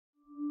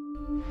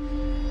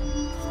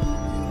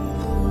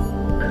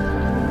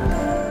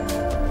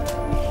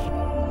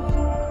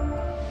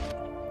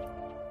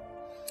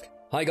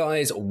Hi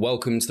guys,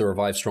 welcome to the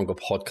Revive Stronger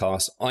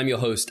podcast. I'm your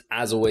host,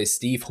 as always,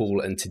 Steve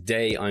Hall, and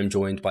today I'm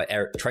joined by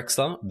Eric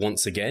Trexler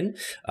once again,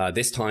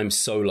 this time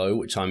solo,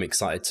 which I'm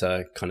excited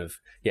to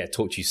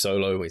talk to you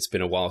solo. It's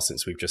been a while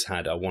since we've just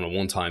had a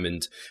one-on-one time,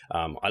 and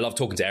I love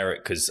talking to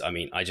Eric because,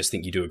 I just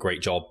think you do a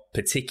great job,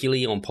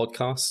 particularly on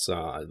podcasts.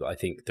 I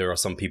think there are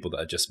some people that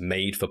are just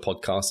made for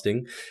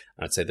podcasting.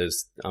 I'd say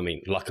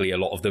luckily a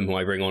lot of them who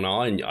I bring on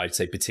are, and I'd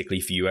say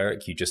particularly for you,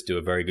 Eric, you just do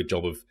a very good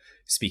job of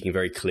speaking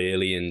very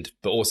clearly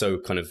but also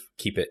kind of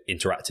keep it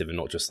interactive and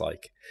not just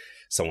like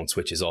someone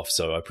switches off.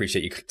 So I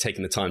appreciate you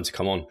taking the time to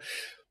come on.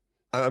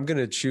 I'm going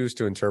to choose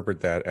to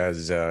interpret that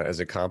as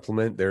a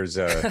compliment. There's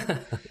I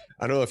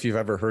don't know if you've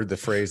ever heard the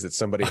phrase that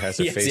somebody has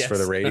a face for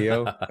the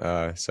radio.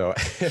 So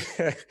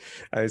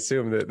I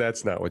assume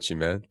that's not what you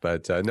meant,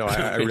 but no,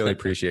 I really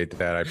appreciate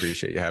that. I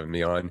appreciate you having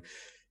me on,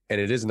 and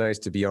it is nice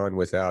to be on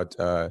without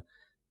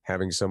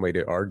having somebody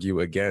to argue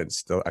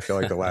against. I feel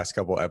like the last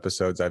couple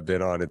episodes I've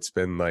been on, it's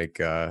been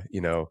like, a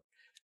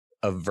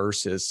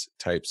versus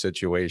type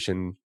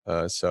situation.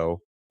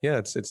 So yeah,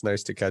 it's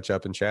nice to catch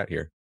up and chat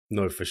here.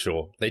 No, for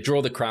sure. They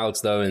draw the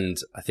crowds though. And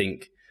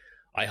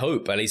I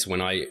hope, at least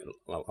when I,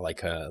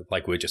 like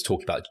we were just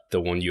talking about the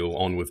one you were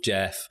on with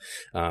Jeff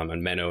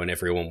and Menno and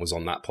everyone was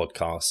on that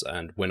podcast.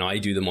 And when I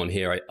do them on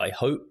here, I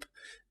hope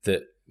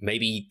that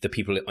maybe the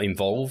people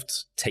involved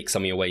take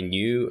something away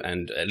new,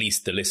 and at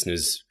least the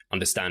listeners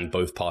understand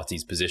both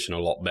parties' position a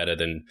lot better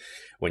than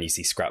when you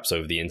see scraps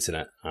over the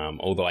internet.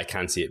 Although I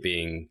can see it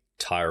being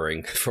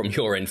tiring from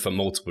your end for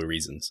multiple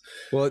reasons.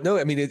 Well, no,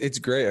 it's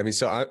great.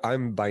 So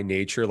I'm by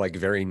nature like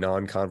very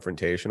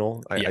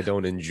non-confrontational. I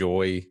don't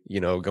enjoy,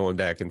 going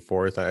back and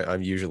forth.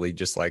 I'm usually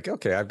just like,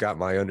 okay, I've got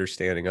my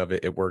understanding of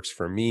it. It works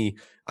for me.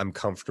 I'm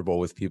comfortable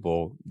with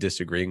people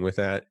disagreeing with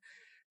that.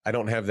 I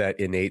don't have that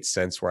innate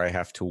sense where I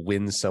have to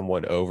win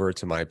someone over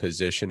to my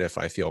position if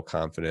I feel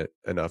confident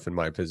enough in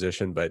my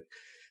position. But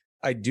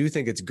I do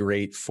think it's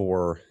great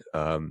for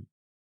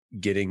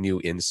getting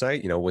new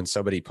insight. When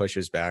somebody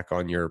pushes back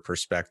on your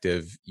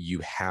perspective,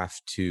 you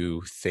have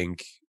to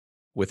think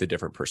with a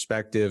different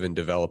perspective and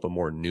develop a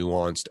more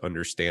nuanced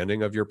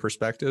understanding of your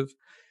perspective.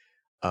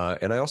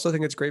 And I also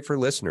think it's great for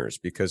listeners,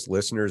 because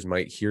listeners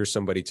might hear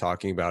somebody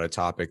talking about a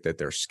topic that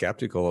they're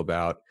skeptical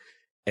about.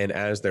 And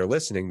as they're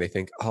listening, they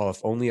think, oh, if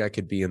only I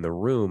could be in the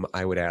room,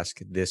 I would ask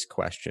this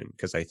question,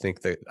 because I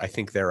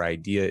think their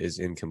idea is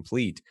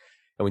incomplete.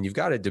 And when you've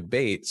got a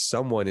debate,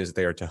 someone is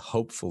there to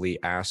hopefully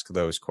ask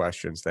those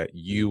questions that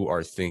you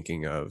are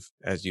thinking of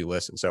as you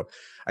listen. So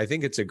I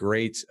think it's a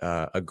great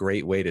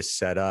way to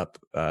set up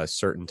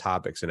certain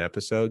topics and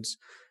episodes.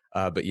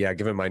 But yeah,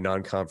 given my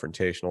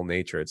non-confrontational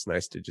nature, it's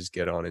nice to just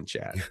get on and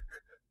chat.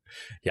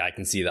 Yeah, I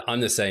can see that.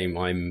 I'm the same.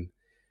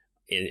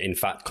 In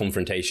fact,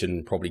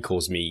 confrontation probably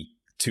caused me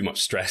too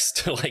much stress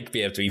to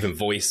be able to even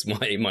voice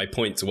my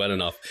points well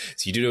enough.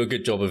 So you do a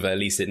good job of at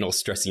least it not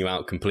stressing you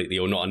out completely,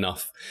 or not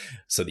enough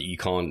so that you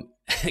can't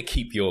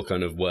keep your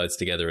kind of words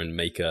together and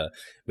make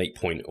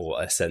point or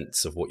a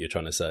sense of what you're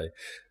trying to say.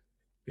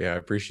 Yeah, I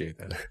appreciate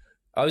that.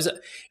 I was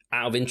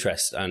out of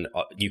interest, and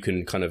you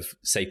can kind of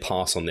say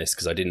pass on this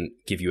because I didn't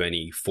give you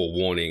any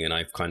forewarning, and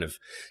I've kind of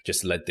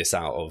just led this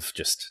out of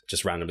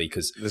just randomly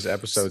because this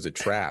episode's a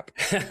trap.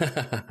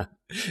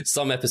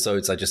 Some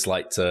episodes I just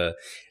like to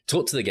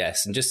talk to the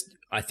guests, and just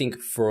I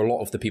think for a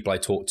lot of the people I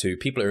talk to,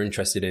 people are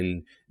interested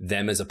in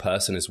them as a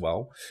person as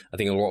well. I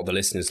think a lot of the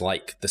listeners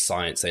like the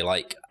science, they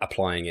like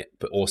applying it,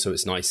 but also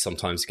it's nice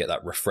sometimes to get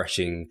that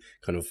refreshing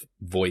kind of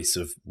voice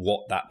of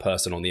what that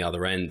person on the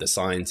other end, the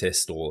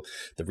scientist or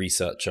the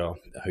researcher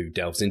who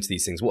delves into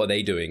these things, what are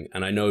they doing?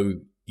 And I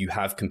know you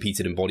have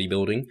competed in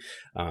bodybuilding.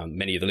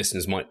 Many of the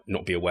listeners might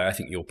not be aware. I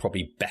think you're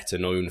probably better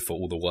known for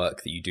all the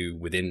work that you do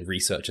within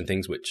research and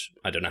things, which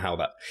I don't know how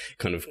that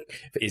kind of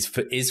is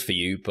for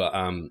you. But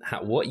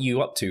what are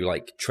you up to,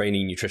 like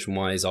training, nutrition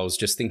wise? I was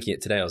just thinking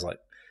it today. I was like,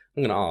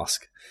 I'm going to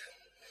ask.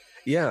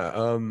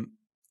 Yeah.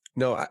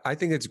 No, I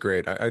think it's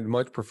great. I'd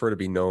much prefer to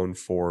be known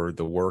for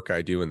the work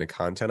I do and the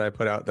content I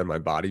put out than my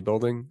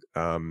bodybuilding.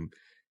 I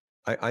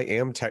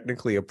am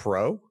technically a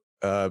pro.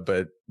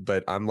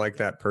 But I'm like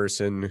that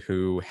person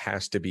who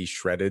has to be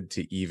shredded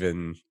to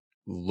even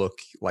look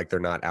like they're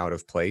not out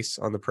of place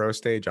on the pro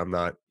stage. I'm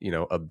not,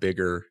 a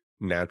bigger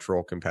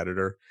natural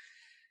competitor.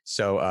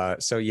 So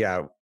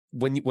yeah,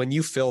 when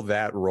you fill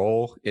that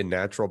role in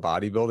natural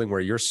bodybuilding where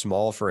you're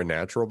small for a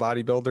natural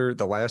bodybuilder,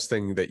 the last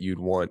thing that you'd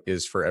want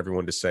is for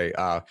everyone to say,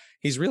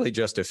 he's really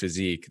just a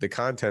physique. The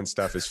content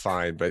stuff is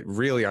fine, but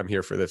really I'm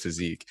here for the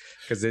physique,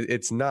 because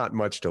it's not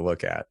much to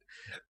look at.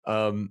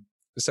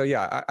 So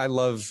yeah, I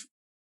love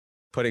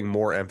putting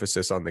more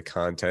emphasis on the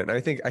content. And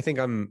I think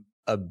I'm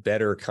a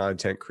better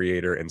content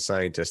creator and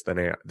scientist than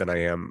I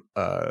am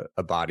a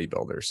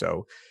bodybuilder.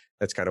 So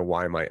that's kind of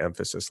why my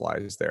emphasis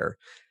lies there.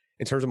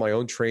 In terms of my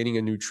own training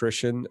and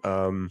nutrition,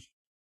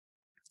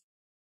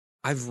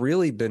 I've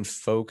really been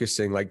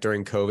focusing, like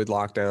during COVID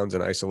lockdowns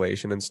and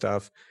isolation and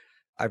stuff,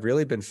 I've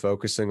really been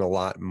focusing a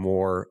lot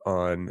more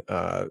on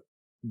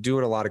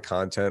doing a lot of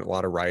content, a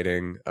lot of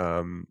writing,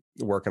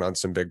 working on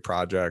some big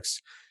projects,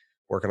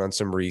 working on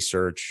some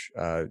research.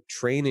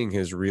 Training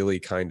has really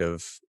kind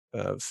of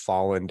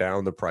fallen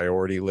down the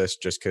priority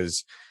list just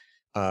because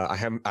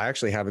I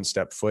actually haven't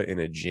stepped foot in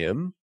a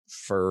gym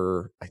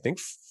for, I think,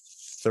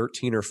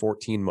 13 or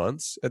 14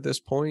 months at this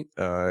point.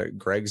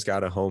 Greg's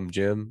got a home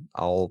gym.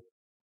 I'll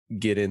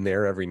get in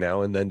there every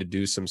now and then to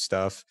do some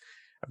stuff.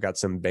 I've got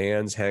some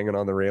bands hanging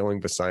on the railing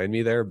beside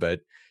me there, but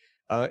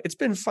it's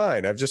been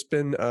fine. I've just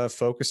been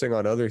focusing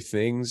on other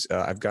things.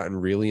 I've gotten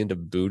really into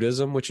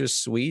Buddhism, which is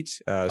sweet.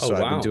 So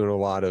I've been doing a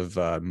lot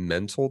of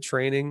mental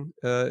training.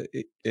 At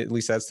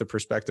least that's the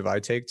perspective I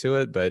take to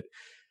it. But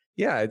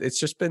yeah, it's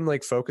just been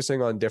like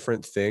focusing on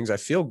different things. I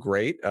feel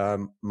great.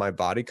 My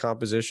body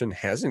composition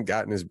hasn't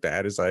gotten as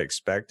bad as I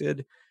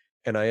expected.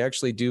 And I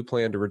actually do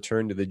plan to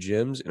return to the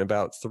gyms in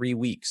about 3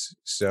 weeks.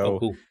 So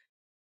cool.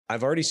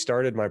 I've already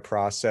started my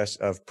process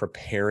of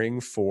preparing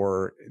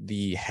for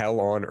the hell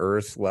on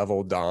earth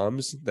level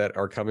DOMs that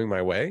are coming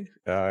my way.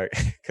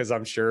 Cause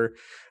I'm sure,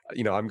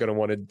 I'm going to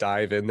want to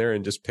dive in there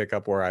and just pick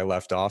up where I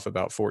left off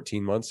about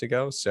 14 months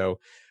ago. So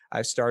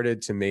I've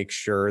started to make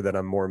sure that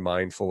I'm more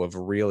mindful of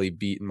really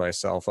beating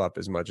myself up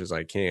as much as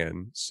I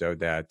can so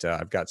that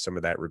I've got some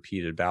of that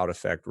repeated bout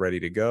effect ready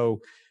to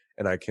go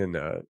and I can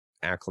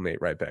acclimate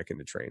right back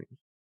into training.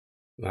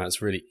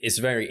 It's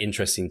very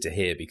interesting to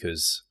hear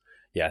because,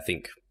 I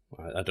think,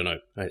 I don't know.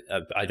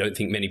 I don't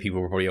think many people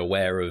are probably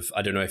aware of,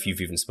 I don't know if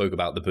you've even spoke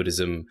about the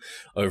Buddhism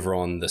over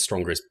on the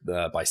Strongest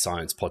by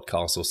Science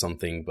podcast or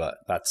something, but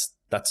that's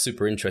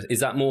super interesting. Is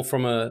that more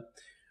from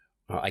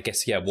I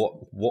guess,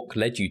 what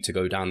led you to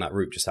go down that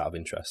route just out of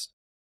interest?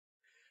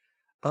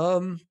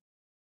 I'm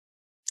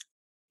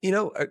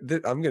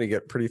going to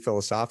get pretty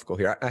philosophical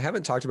here. I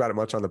haven't talked about it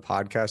much on the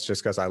podcast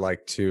just because I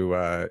like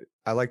to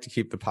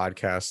keep the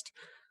podcast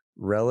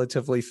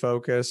relatively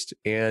focused.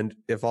 And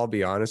if I'll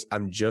be honest,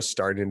 I'm just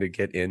starting to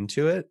get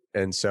into it.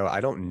 And so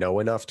I don't know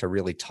enough to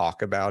really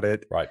talk about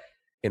it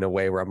in a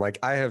way where I'm like,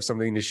 I have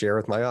something to share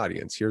with my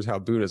audience. Here's how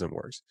Buddhism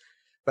works.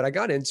 But I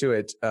got into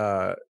it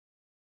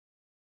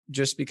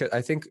just because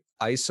I think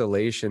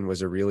isolation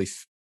was a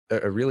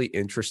really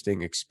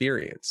interesting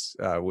experience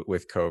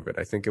with COVID.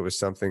 I think it was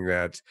something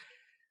that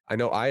I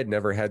know I had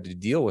never had to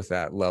deal with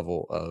that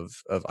level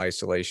of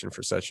isolation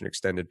for such an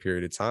extended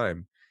period of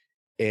time.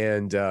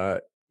 And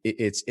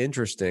it's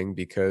interesting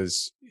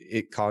because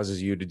it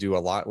causes you to do a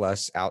lot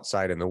less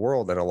outside in the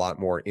world and a lot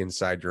more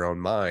inside your own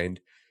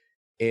mind.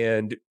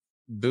 And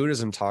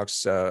Buddhism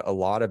talks a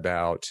lot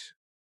about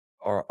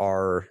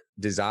our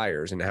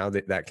desires and how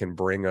that can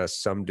bring us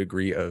some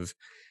degree of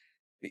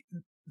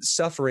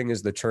suffering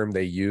is the term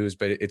they use,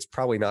 but it's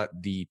probably not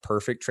the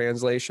perfect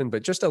translation,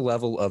 but just a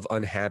level of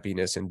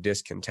unhappiness and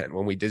discontent.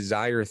 When we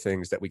desire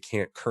things that we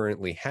can't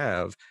currently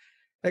have,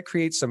 that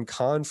creates some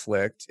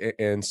conflict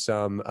and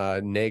some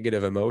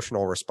negative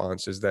emotional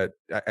responses that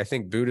I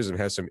think Buddhism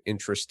has some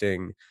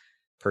interesting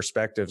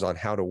perspectives on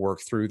how to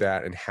work through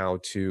that and how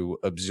to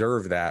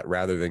observe that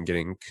rather than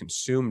getting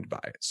consumed by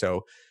it.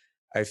 So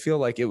I feel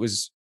like it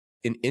was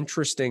an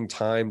interesting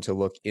time to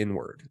look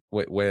inward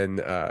when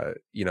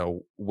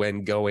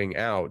going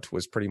out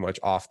was pretty much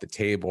off the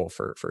table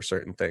for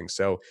certain things.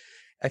 So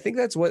I think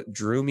that's what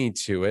drew me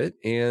to it.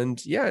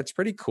 And yeah, it's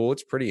pretty cool.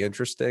 It's pretty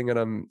interesting.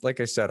 And like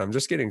I said, I'm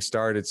just getting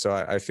started. So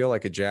I feel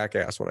like a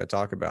jackass when I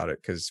talk about it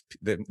because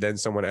then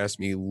someone asks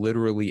me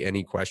literally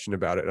any question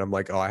about it. And I'm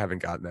like, oh, I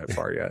haven't gotten that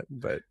far yet.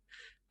 But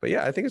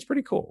yeah, I think it's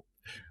pretty cool.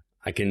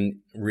 I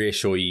can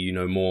reassure you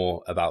know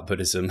more about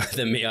Buddhism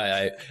than me.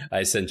 I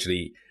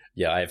essentially,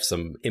 I have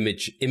some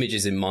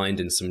images in mind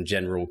and some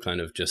general kind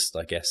of just,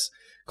 I guess,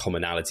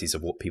 commonalities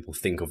of what people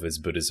think of as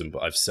Buddhism.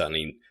 But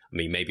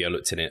maybe I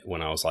looked in it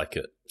when I was like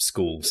at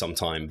school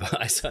sometime, but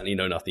I certainly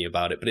know nothing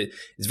about it. But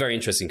it's very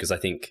interesting because a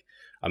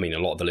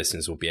lot of the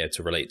listeners will be able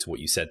to relate to what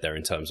you said there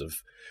in terms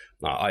of,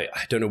 I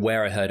don't know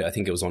where I heard it. I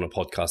think it was on a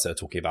podcast they were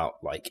talking about,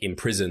 like, in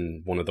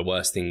prison, one of the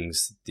worst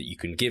things that you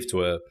can give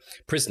to a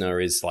prisoner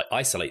is like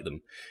isolate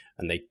them,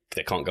 and they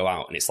can't go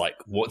out. And it's like,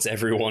 what's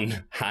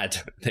everyone had?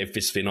 They've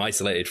just been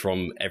isolated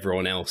from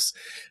everyone else.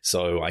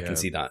 So I can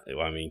see that.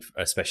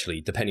 Especially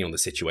depending on the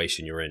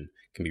situation you're in,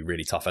 can be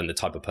really tough and the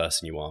type of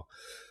person you are.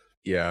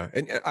 Yeah.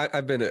 And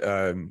I've been,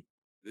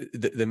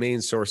 the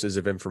main sources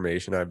of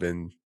information I've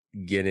been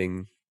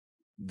getting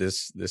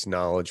this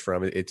knowledge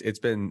from, it's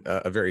been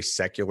a very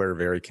secular,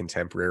 very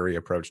contemporary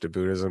approach to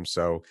Buddhism.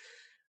 So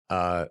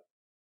at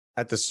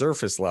the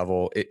surface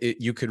level,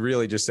 you could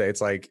really just say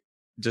it's like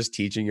just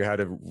teaching you how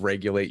to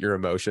regulate your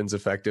emotions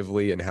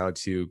effectively and how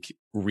to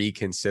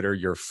reconsider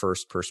your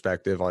first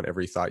perspective on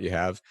every thought you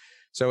have.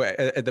 So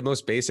at the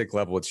most basic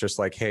level, it's just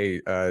like,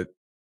 hey,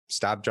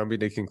 stop jumping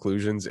to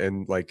conclusions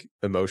and like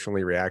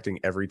emotionally reacting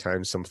every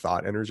time some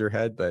thought enters your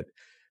head. But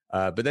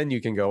then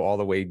you can go all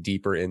the way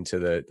deeper into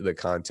the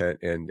content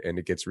and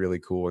it gets really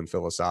cool and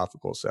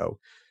philosophical. So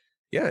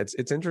yeah,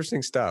 it's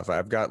interesting stuff.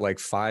 I've got like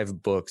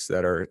 5 books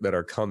that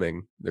are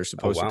coming. They're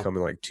supposed to come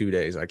in like 2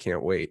 days. I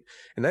can't wait.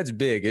 And that's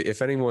big.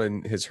 If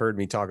anyone has heard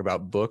me talk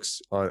about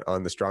books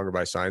on the Stronger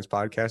by Science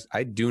podcast,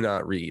 I do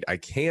not read. I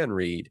can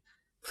read,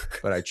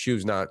 but I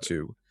choose not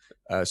to.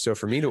 So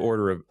for me to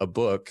order a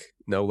book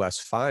no less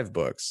 5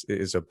 books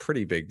is a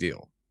pretty big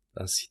deal.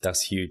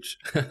 That's huge.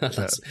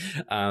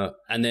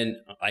 And then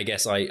I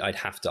guess I'd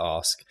have to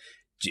ask,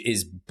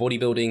 is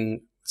bodybuilding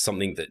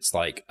something that's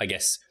like, I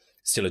guess,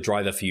 still a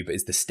driver for you, but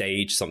is the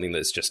stage something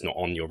that's just not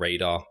on your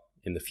radar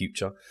in the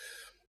future?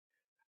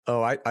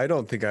 Oh, I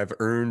don't think I've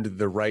earned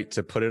the right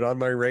to put it on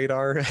my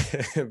radar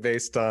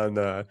based on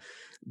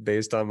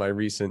my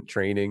recent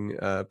training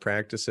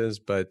practices,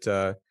 but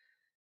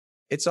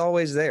it's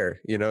always there,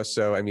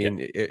 So, I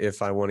mean,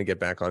 if I want to get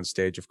back on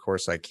stage, of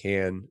course I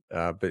can.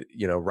 But,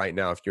 right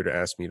now, if you're to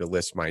ask me to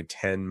list my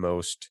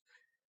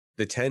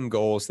the 10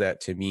 goals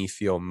that to me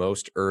feel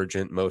most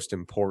urgent, most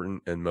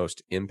important, and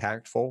most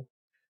impactful,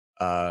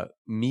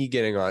 me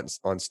getting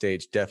on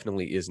stage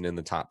definitely isn't in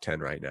the top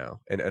 10 right now.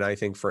 And I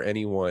think for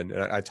anyone,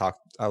 and I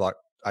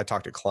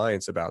talk to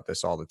clients about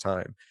this all the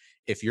time.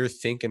 If you're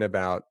thinking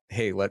about,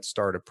 hey, let's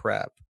start a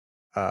prep,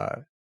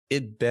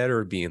 it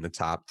better be in the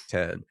top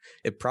 10.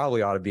 It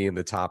probably ought to be in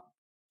the top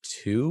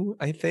 2,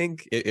 I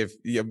think,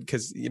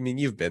 because I mean,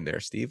 you've been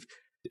there, Steve.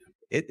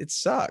 It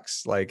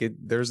sucks. Like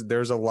there's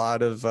a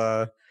lot of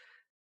hunger.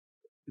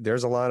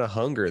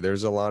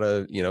 There's a lot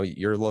of,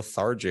 you're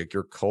lethargic,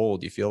 you're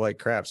cold, you feel like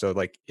crap. So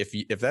like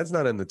if that's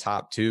not in the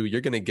top 2,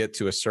 you're going to get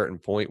to a certain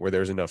point where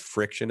there's enough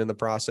friction in the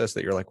process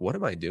that you're like, what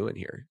am I doing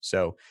here?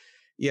 So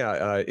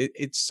yeah,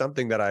 it's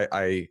something that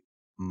I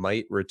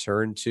might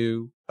return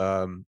to.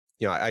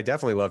 I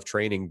definitely love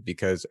training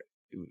because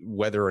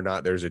whether or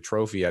not there's a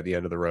trophy at the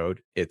end of the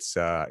road, it's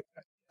I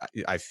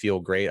feel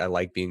great. I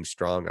like being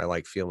strong. I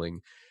like feeling,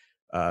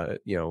 I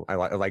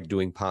like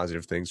doing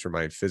positive things for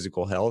my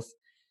physical health.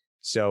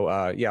 So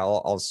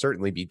I'll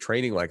certainly be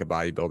training like a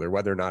bodybuilder.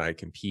 Whether or not I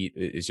compete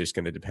is just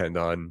going to depend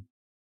on.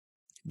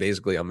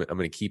 Basically, I'm going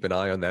to keep an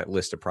eye on that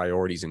list of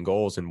priorities and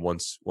goals, and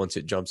once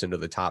it jumps into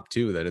the top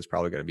 2, then it's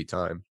probably going to be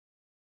time.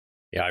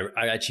 Yeah,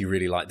 I actually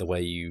really like the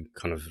way you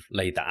kind of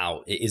laid that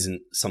out. It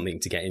isn't something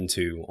to get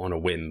into on a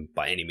whim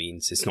by any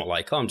means. It's not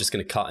like, I'm just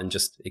going to cut and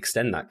just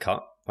extend that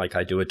cut. Like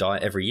I do a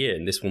diet every year,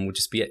 and this one will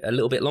just be a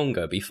little bit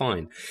longer, be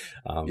fine.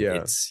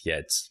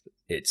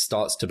 It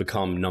starts to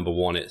become number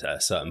one at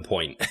a certain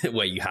point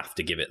where you have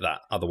to give it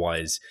that.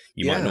 Otherwise,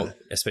 you might not,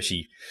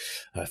 especially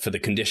for the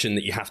condition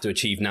that you have to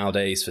achieve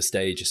nowadays for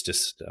stage. It's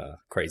just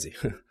crazy.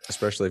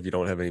 Especially if you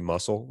don't have any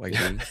muscle like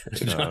me.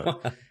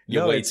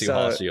 You're way too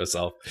harsh to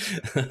yourself.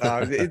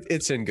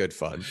 It's in good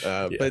fun.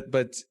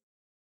 But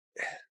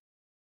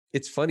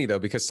it's funny though,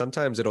 because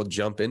sometimes it'll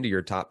jump into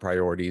your top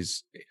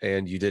priorities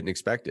and you didn't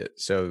expect it.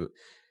 So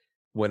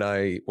when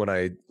I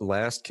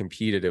last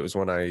competed, it was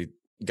when I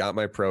got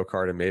my pro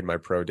card and made my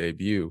pro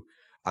debut.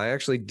 I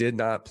actually did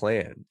not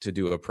plan to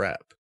do a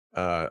prep.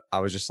 I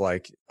was just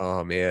like,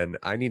 oh man,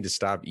 I need to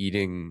stop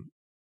eating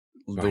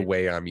the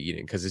way I'm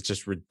eating because it's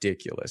just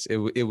ridiculous.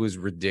 It was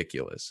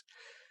ridiculous.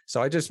 So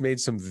I just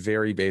made some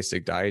very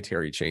basic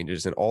dietary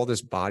changes, and all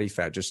this body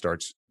fat just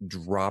starts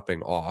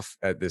dropping off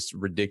at this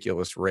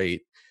ridiculous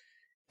rate.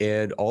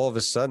 And all of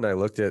a sudden I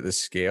looked at the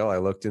scale, I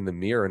looked in the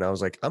mirror, and I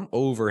was like, I'm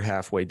over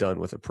halfway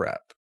done with a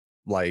prep.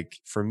 Like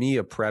for me,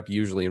 a prep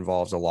usually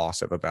involves a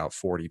loss of about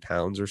 40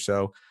 pounds or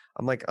so.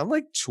 I'm like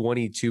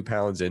 22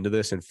 pounds into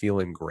this and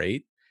feeling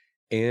great.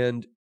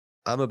 And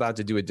I'm about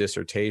to do a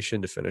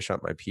dissertation to finish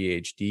up my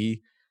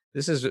PhD.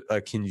 This is a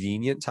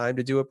convenient time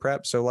to do a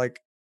prep. So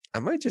like, I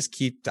might just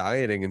keep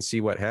dieting and see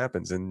what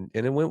happens. And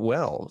it went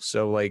well.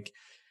 So like,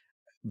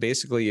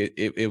 basically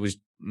it was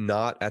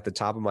not at the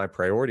top of my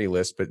priority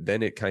list, but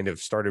then it kind of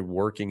started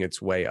working its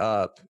way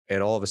up.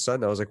 And all of a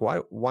sudden I was like,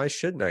 why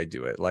shouldn't I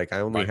do it? Like I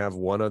only have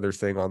one other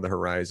thing on the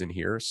horizon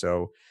here.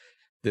 So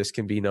this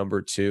can be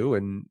number 2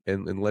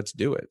 and let's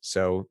do it.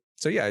 So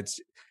yeah,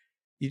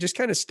 you just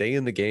kind of stay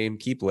in the game,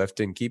 keep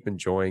lifting, keep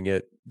enjoying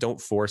it.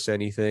 Don't force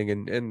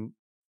anything. And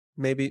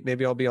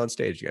maybe I'll be on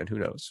stage again. Who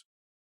knows?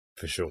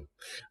 For sure.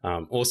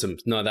 Awesome.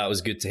 No, that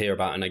was good to hear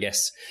about. And I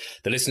guess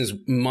the listeners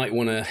might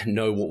want to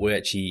know what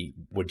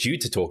we're due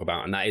to talk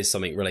about. And that is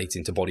something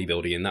relating to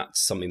bodybuilding. And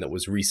that's something that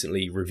was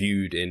recently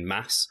reviewed in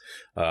Mass,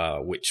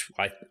 which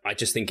I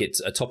just think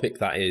it's a topic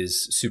that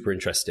is super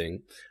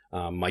interesting.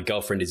 My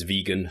girlfriend is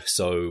vegan,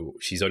 so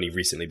she's only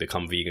recently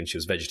become vegan. She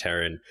was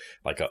vegetarian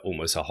like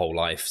almost her whole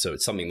life. So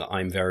it's something that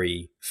I'm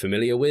very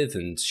familiar with,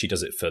 and she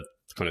does it for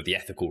kind of the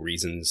ethical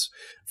reasons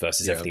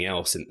versus everything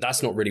else. And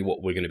that's not really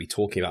what we're going to be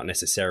talking about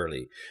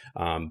necessarily.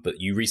 But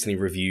you recently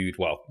reviewed,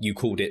 you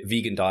called it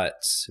Vegan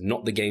Diets,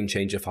 Not the Game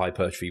Changer for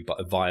Hypertrophy, but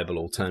a Viable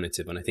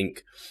Alternative. And I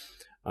think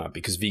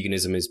because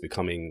veganism is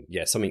becoming,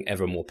 something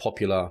ever more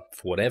popular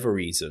for whatever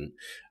reason.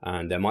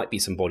 And there might be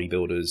some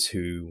bodybuilders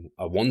who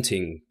are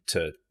wanting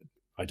to,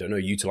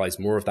 utilize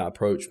more of that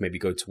approach, maybe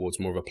go towards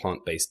more of a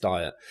plant-based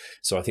diet.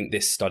 So I think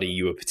this study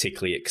you were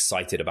particularly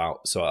excited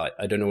about. So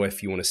I don't know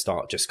if you want to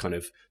start just kind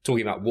of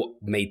talking about what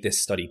made this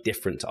study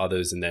different to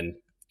others, and then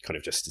kind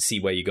of just to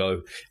see where you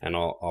go. And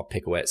I'll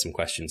pick away at some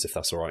questions if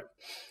that's all right.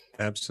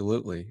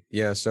 Absolutely.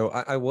 Yeah. So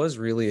I was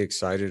really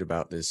excited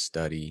about this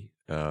study.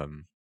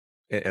 And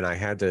I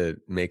had to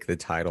make the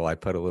title. I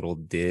put a little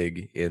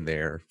dig in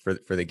there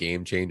for the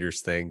Game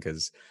Changers thing,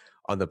 because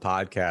on the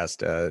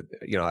podcast,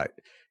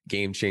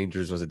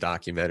 Gamechangers was a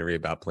documentary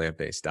about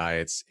plant-based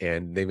diets,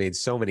 and they made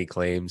so many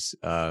claims,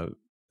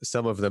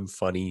 some of them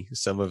funny,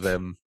 some of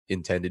them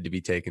intended to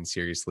be taken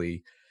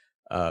seriously,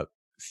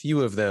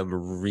 few of them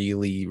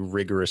really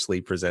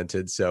rigorously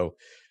presented. So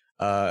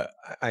I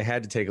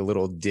had to take a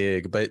little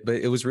dig, but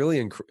it was really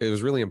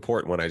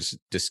important when I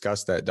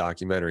discussed that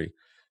documentary.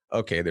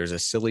 Okay, there's a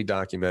silly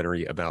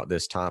documentary about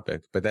this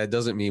topic, but that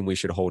doesn't mean we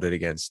should hold it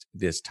against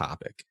this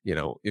topic. You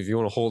know, if you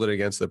want to hold it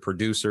against the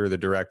producer, the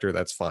director,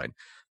 that's fine,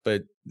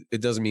 but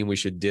it doesn't mean we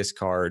should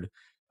discard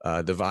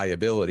the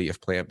viability of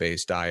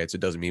plant-based diets.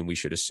 It doesn't mean we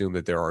should assume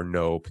that there are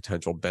no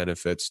potential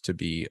benefits to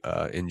be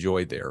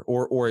enjoyed there,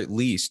 or at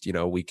least, you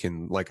know, we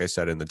can, like I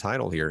said in the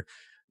title here,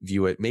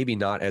 view it maybe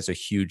not as a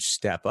huge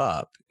step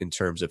up in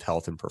terms of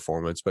health and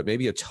performance, but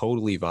maybe a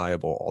totally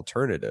viable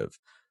alternative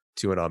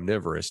to an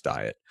omnivorous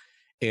diet.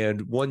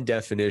 And one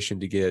definition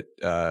to get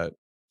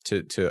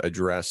to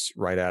address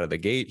right out of the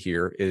gate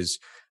here is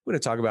I'm going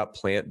to talk about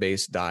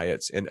plant-based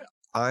diets, and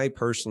I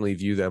personally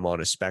view them on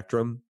a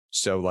spectrum.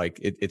 So like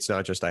it's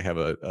not just I have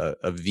a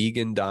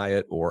vegan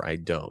diet or I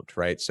don't,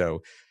 right?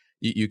 So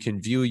you can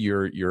view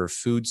your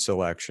food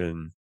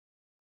selection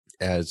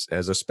as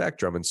a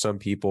spectrum, and some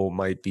people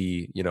might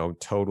be, you know,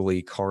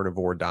 totally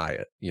carnivore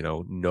diet, you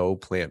know, no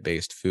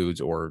plant-based foods,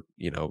 or,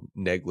 you know,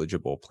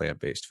 negligible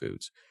plant-based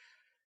foods.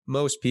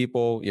 Most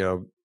people, you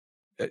know,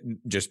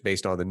 just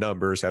based on the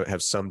numbers,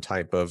 have some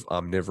type of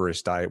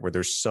omnivorous diet where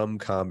there's some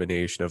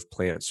combination of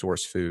plant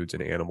source foods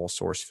and animal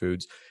source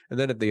foods. And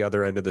then at the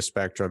other end of the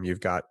spectrum, you've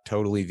got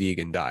totally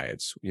vegan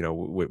diets, you know,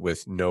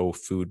 with no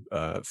food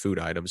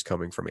items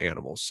coming from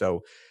animals.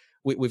 So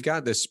we've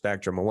got this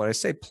spectrum. And when I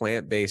say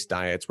plant-based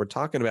diets, we're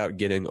talking about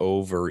getting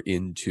over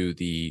into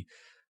the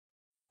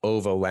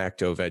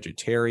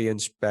ovo-lacto-vegetarian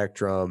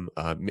spectrum.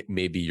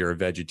 Maybe you're a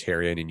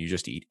vegetarian and you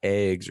just eat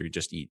eggs, or you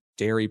just eat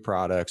dairy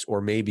products,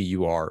 or maybe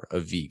you are a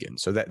vegan.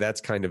 So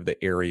that's kind of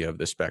the area of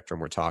the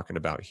spectrum we're talking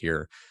about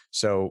here.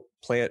 So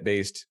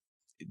plant-based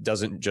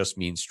doesn't just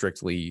mean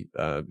strictly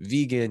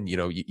vegan. You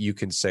know, you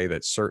can say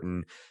that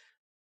certain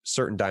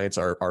diets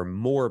are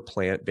more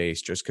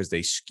plant-based just because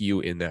they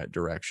skew in that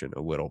direction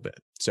a little bit.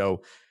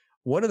 So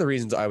one of the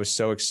reasons I was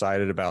so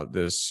excited about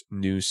this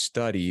new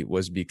study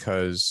was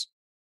because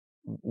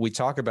we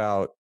talk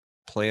about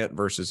plant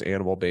versus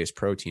animal-based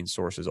protein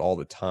sources all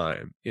the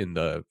time in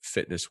the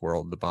fitness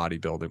world, the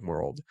bodybuilding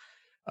world.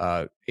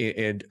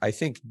 And I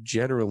think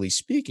generally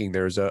speaking,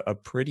 there's a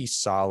pretty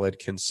solid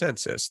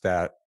consensus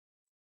that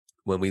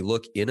when we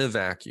look in a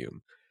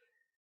vacuum,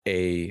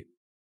 a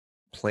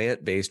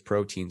plant-based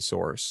protein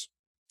source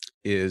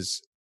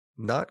is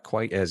not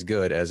quite as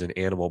good as an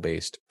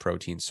animal-based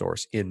protein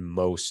source in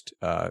most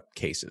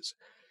cases.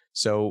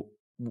 So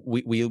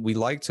we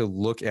like to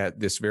look at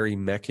this very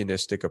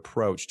mechanistic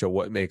approach to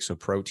what makes a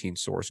protein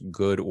source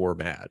good or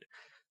bad,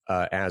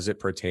 as it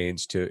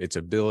pertains to its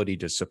ability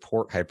to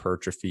support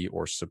hypertrophy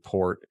or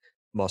support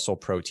muscle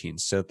protein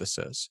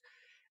synthesis.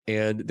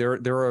 And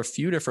there are a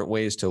few different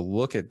ways to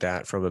look at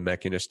that from a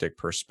mechanistic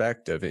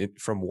perspective.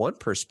 From one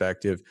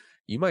perspective,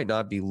 you might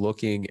not be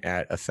looking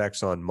at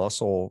effects on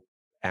muscle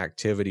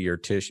activity or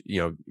tissue,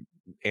 you know,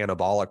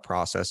 anabolic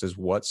processes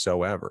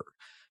whatsoever.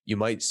 You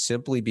might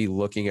simply be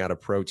looking at a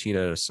protein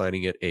and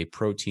assigning it a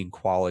protein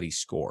quality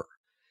score.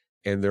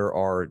 And there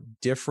are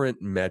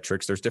different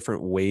metrics. There's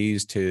different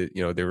ways to,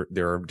 you know,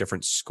 there are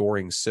different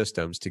scoring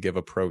systems to give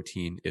a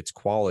protein its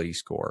quality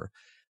score.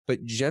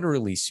 But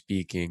generally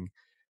speaking,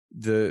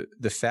 the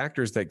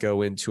factors that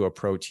go into a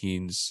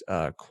protein's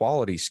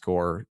quality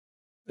score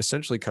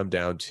essentially come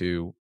down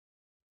to,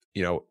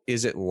 you know,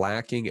 is it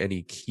lacking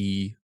any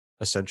key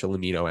essential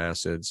amino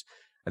acids?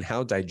 And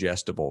how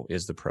digestible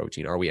is the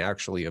protein? Are we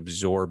actually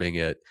absorbing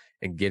it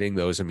and getting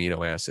those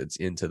amino acids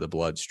into the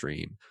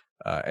bloodstream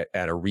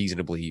at a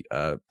reasonably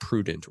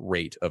prudent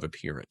rate of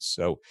appearance?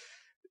 So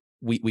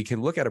we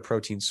can look at a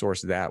protein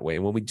source that way.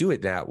 And when we do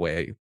it that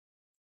way,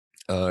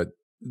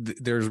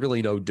 there's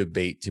really no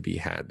debate to be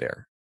had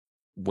there.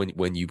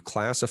 When you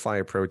classify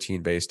a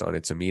protein based on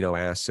its amino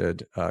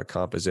acid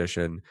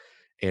composition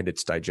and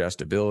its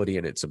digestibility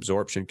and its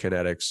absorption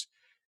kinetics,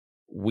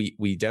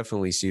 we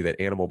definitely see that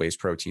animal-based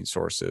protein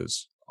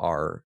sources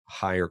are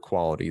higher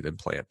quality than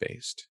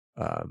plant-based.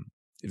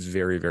 It's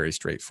very, very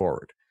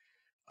straightforward.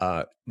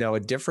 Now, a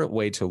different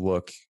way to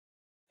look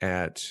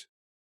at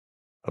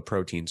a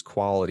protein's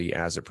quality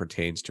as it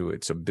pertains to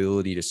its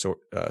ability to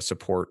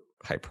support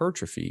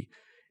hypertrophy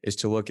is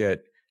to look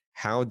at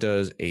how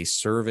does a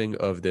serving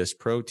of this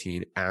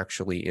protein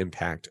actually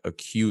impact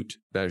acute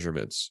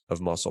measurements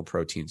of muscle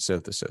protein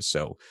synthesis.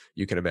 So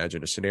you can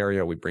imagine a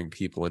scenario, we bring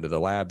people into the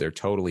lab, they're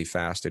totally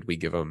fasted, we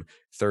give them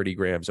 30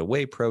 grams of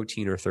whey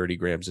protein or 30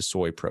 grams of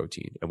soy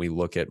protein, and we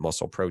look at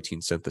muscle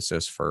protein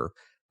synthesis for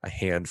a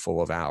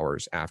handful of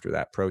hours after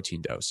that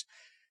protein dose.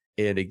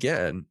 And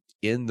again,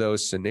 in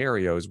those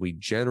scenarios, we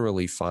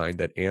generally find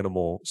that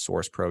animal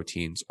source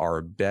proteins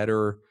are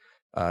better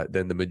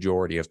than the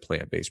majority of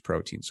plant-based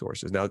protein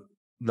sources. Now,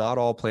 not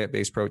all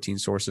plant-based protein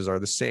sources are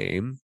the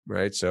same,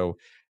 right? So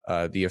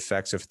the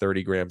effects of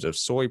 30 grams of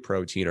soy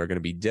protein are going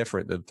to be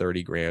different than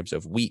 30 grams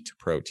of wheat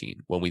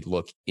protein when we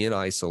look in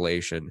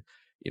isolation,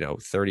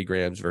 30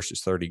 grams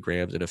versus 30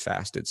 grams in a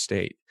fasted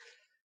state.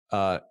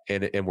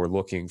 And we're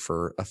looking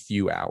for a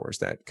few hours,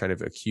 that kind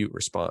of acute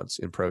response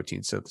in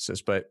protein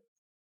synthesis. But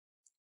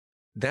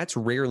that's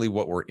rarely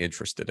what we're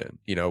interested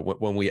in.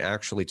 When we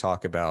actually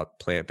talk about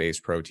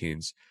plant-based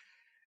proteins,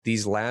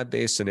 these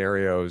lab-based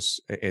scenarios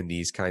and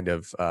these kind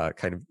of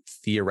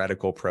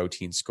theoretical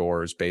protein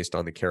scores based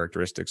on the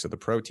characteristics of the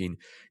protein,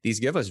 these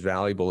give us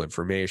valuable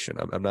information.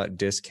 I'm not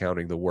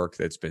discounting the work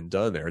that's been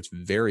done there. It's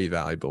very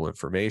valuable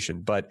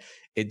information, but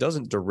it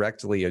doesn't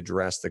directly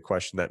address the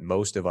question that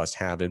most of us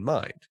have in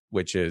mind,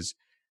 which is,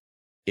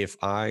 if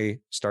I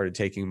started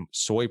taking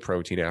soy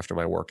protein after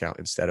my workout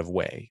instead of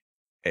whey,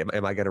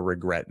 am I going to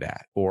regret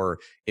that? Or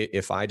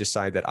if I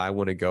decide that I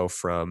want to go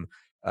from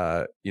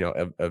a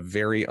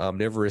very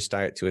omnivorous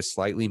diet to a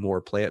slightly more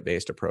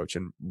plant-based approach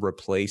and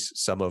replace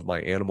some of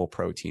my animal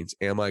proteins,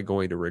 am I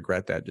going to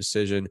regret that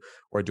decision?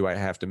 Or do I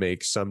have to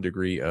make some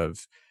degree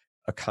of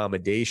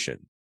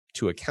accommodation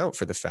to account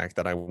for the fact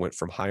that I went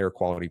from higher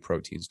quality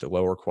proteins to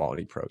lower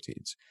quality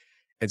proteins?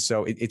 And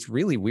so it's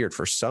really weird.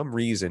 For some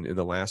reason, in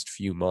the last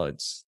few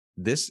months,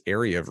 this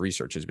area of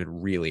research has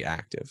been really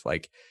active.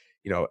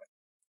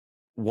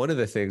 One of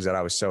the things that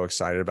I was so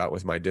excited about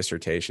with my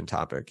dissertation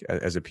topic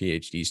as a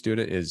PhD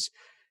student is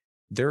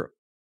there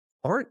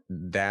aren't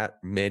that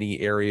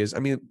many areas. I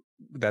mean,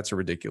 that's a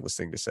ridiculous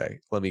thing to say.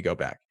 Let me go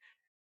back.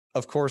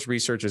 Of course,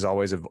 research is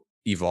always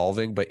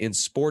evolving, but in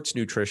sports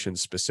nutrition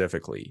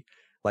specifically,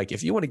 like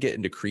if you want to get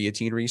into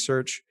creatine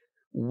research,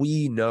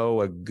 we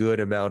know a good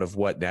amount of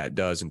what that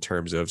does in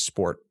terms of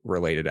sport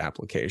related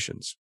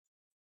applications.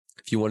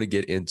 If you want to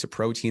get into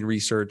protein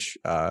research,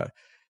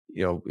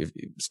 if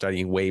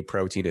studying whey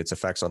protein, its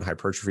effects on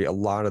hypertrophy, a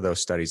lot of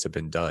those studies have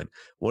been done.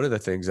 One of the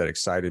things that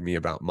excited me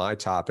about my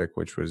topic,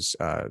 which was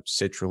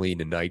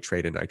citrulline and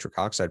nitrate and nitric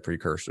oxide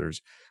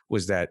precursors,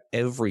 was that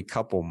every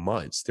couple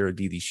months there would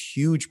be these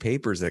huge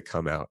papers that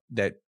come out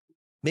that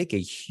make a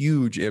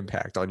huge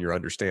impact on your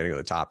understanding of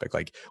the topic.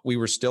 Like, we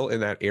were still in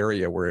that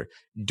area where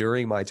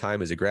during my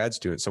time as a grad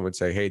student, someone would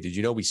say, "Hey, did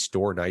you know we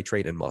store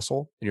nitrate in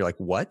muscle?" And you're like,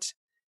 "What?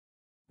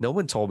 No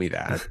one told me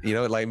that."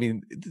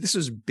 This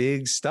was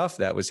big stuff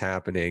that was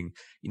happening,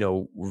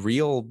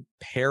 real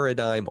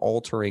paradigm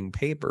altering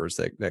papers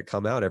that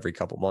come out every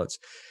couple months.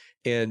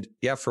 And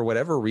yeah, for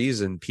whatever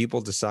reason,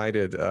 people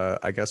decided,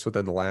 I guess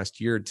within the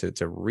last year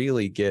to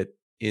really get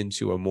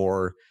into a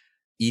more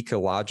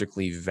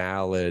ecologically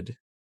valid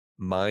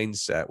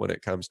mindset when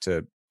it comes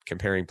to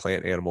comparing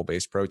plant animal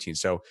based protein.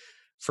 So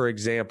for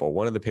example,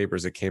 one of the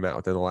papers that came out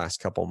within the last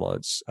couple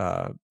months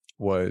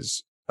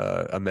was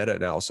a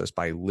meta-analysis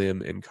by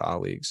Lim and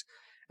colleagues,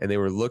 and they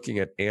were looking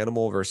at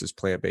animal versus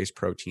plant-based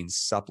protein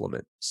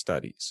supplement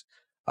studies.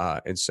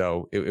 And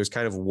so it was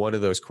kind of one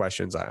of those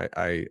questions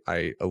I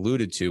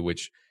alluded to,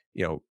 which,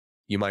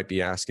 you might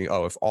be asking,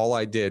 oh, if all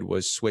I did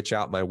was switch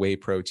out my whey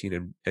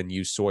protein and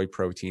use soy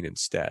protein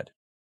instead,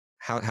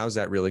 how's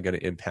that really going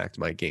to impact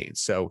my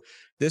gains? So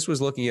this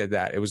was looking at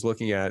that. It was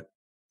looking at,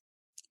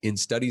 in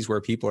studies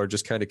where people are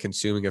just kind of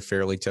consuming a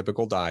fairly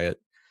typical diet,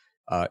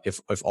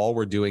 if all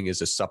we're doing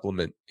is a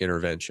supplement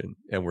intervention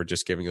and we're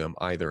just giving them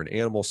either an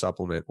animal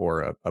supplement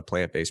or a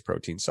plant-based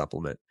protein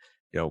supplement,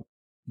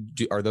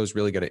 are those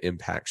really going to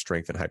impact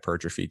strength and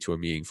hypertrophy to a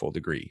meaningful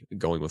degree,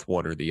 going with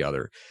one or the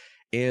other?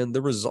 And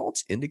the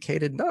results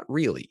indicated not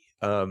really.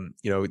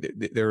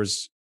 It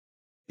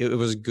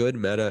was a good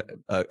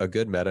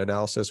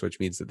meta-analysis, which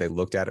means that they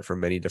looked at it from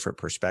many different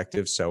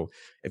perspectives. So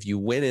if you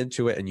went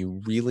into it and you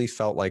really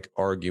felt like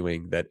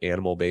arguing that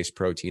animal-based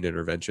protein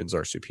interventions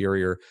are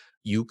superior,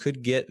 you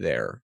could get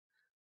there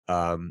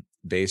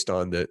based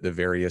on the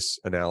various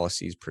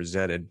analyses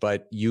presented.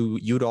 But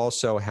you'd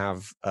also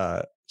have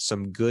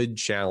some good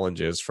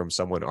challenges from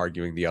someone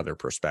arguing the other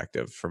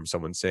perspective, from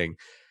someone saying,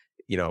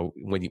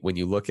 when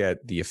you look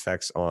at the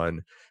effects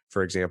on,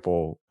 for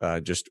example,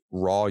 just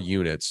raw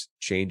units,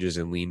 changes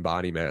in lean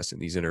body mass in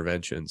these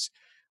interventions,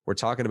 we're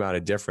talking about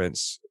a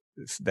difference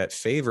that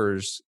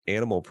favors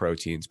animal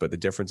proteins, but the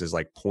difference is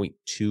like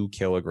 0.2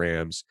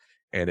 kilograms,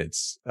 and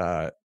it's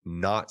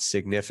not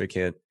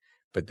significant.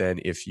 But then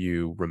if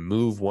you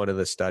remove one of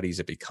the studies,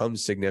 it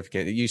becomes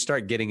significant. You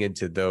start getting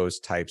into those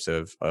types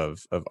of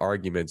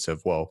arguments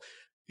of, well,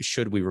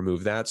 should we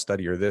remove that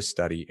study or this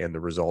study, and the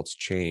results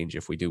change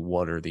if we do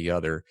one or the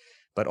other?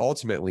 But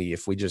ultimately,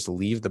 if we just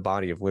leave the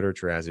body of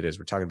literature as it is,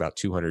 we're talking about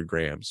 200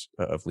 grams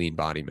of lean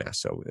body mass.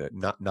 So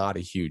not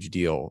a huge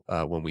deal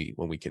when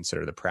we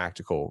consider the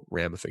practical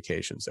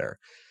ramifications there.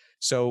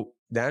 So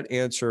that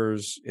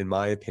answers, in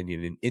my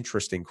opinion, an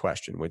interesting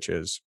question, which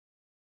is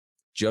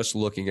just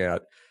looking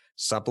at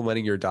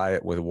supplementing your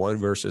diet with one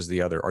versus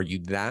the other. Are you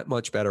that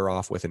much better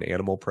off with an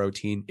animal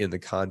protein in the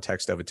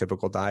context of a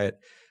typical diet?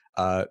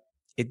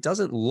 It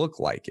doesn't look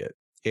like it.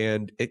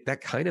 And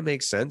that kind of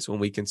makes sense when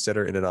we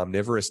consider, in an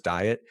omnivorous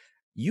diet,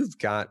 you've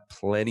got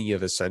plenty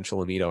of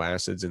essential amino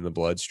acids in the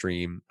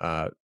bloodstream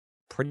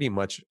pretty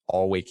much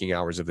all waking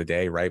hours of the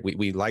day, right?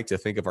 We like to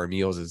think of our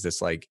meals as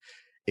this like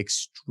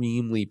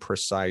extremely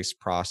precise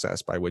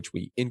process by which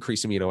we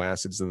increase amino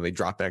acids and they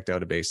drop back down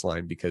to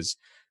baseline, because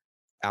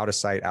out of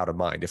sight, out of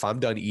mind. If I'm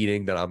done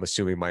eating, then I'm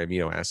assuming my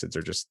amino acids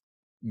are just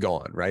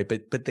gone, right?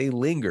 But they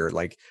linger.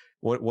 Like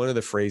one of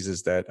the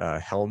phrases that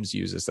Helms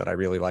uses that I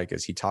really like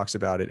is he talks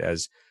about it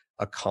as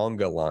a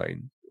conga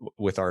line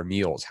with our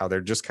meals, how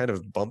they're just kind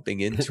of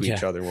bumping into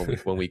each other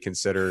when we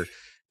consider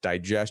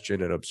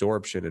digestion and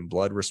absorption and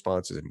blood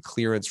responses and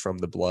clearance from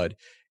the blood.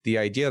 The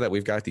idea that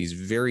we've got these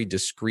very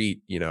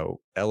discrete,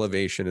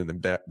 elevation and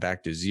then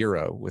back to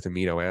zero with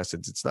amino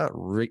acids, it's not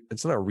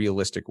a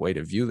realistic way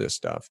to view this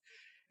stuff.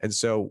 And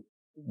so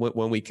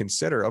when we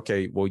consider,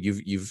 okay, well,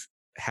 you've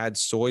had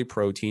soy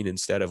protein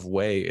instead of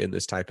whey in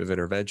this type of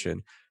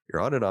intervention,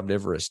 you're on an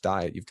omnivorous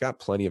diet, you've got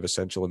plenty of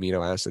essential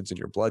amino acids in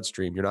your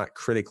bloodstream, you're not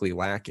critically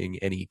lacking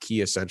any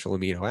key essential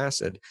amino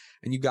acid,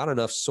 and you got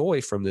enough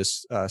soy from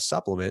this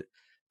supplement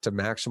to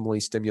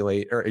maximally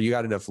stimulate, or you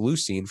got enough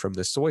leucine from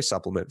the soy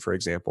supplement, for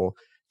example,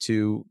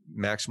 to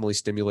maximally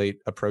stimulate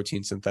a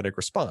protein synthetic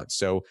response.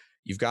 So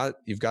you've got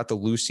the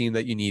leucine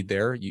that you need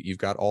there. You've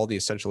got all the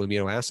essential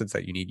amino acids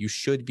that you need. You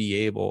should be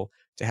able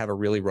to have a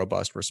really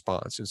robust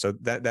response. And so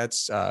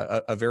that's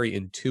a very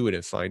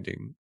intuitive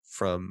finding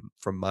from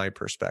my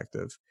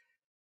perspective.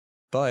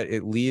 But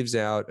it leaves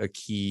out a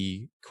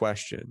key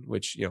question,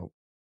 which,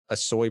 a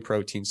soy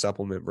protein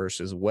supplement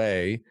versus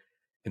whey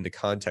in the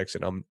context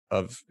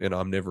of an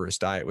omnivorous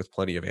diet with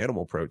plenty of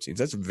animal proteins,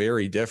 that's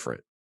very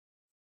different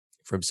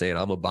from saying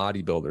I'm a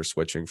bodybuilder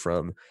switching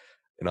from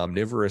an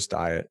omnivorous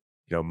diet,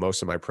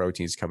 most of my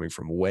proteins coming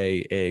from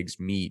whey, eggs,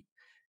 meat,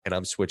 and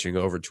I'm switching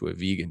over to a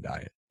vegan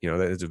diet.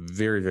 That is a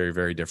very, very,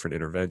 very different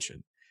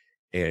intervention.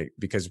 And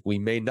because we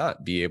may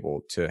not be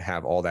able to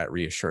have all that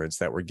reassurance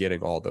that we're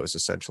getting all those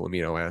essential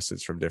amino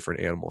acids from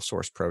different animal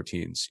source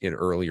proteins in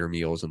earlier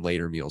meals and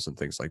later meals and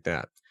things like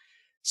that.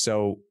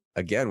 So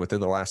again,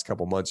 within the last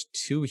couple months,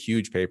 2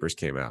 huge papers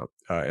came out,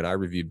 and I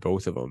reviewed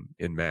both of them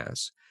in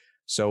mass.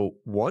 So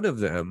one of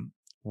them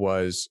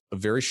was a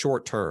very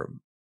short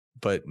term,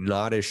 but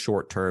not as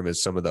short term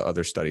as some of the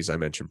other studies I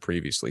mentioned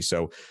previously.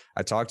 So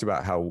I talked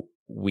about how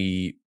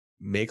we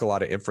make a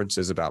lot of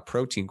inferences about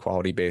protein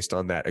quality based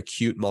on that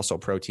acute muscle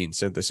protein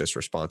synthesis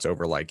response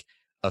over like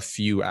a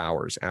few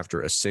hours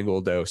after a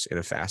single dose in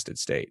a fasted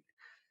state.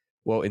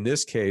 Well, in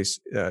this case,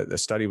 the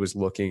study was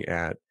looking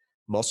at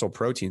muscle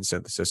protein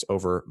synthesis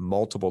over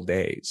multiple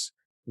days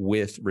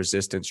with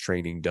resistance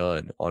training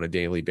done on a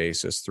daily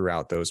basis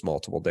throughout those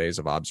multiple days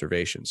of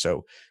observation.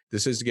 So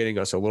this is getting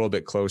us a little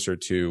bit closer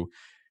to,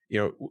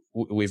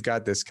 we've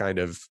got this kind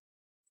of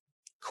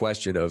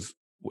question of,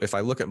 if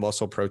I look at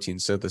muscle protein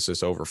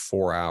synthesis over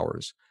 4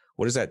 hours,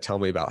 what does that tell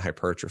me about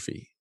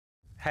hypertrophy?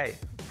 Hey,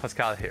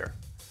 Pascal here.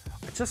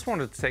 I just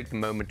wanted to take the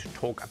moment to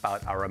talk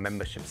about our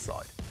membership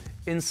site.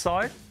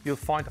 Inside, you'll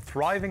find a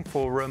thriving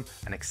forum,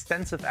 an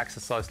extensive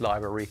exercise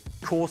library,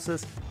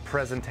 courses,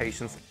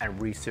 presentations,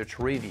 and research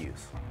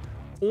reviews.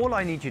 All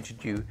I need you to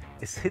do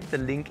is hit the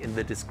link in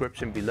the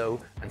description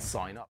below and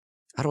sign up.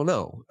 I don't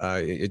know.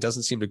 It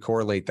doesn't seem to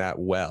correlate that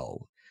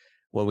well.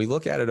 When we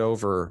look at it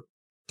over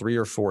 3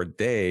 or 4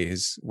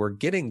 days, we're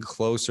getting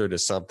closer to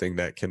something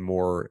that can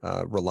more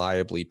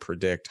reliably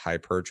predict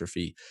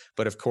hypertrophy.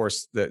 But of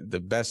course, the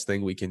best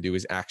thing we can do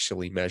is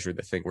actually measure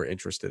the thing we're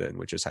interested in,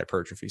 which is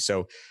hypertrophy.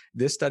 So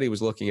this study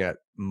was looking at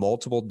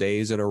multiple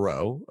days in a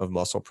row of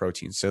muscle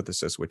protein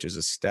synthesis, which is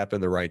a step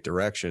in the right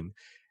direction.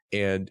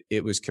 And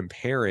it was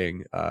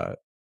comparing a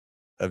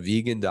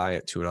vegan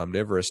diet to an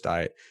omnivorous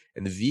diet.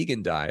 And the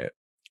vegan diet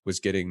was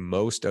getting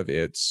most of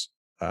its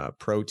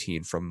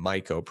protein from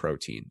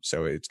mycoprotein.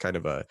 So it's kind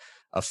of a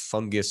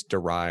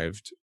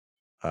fungus-derived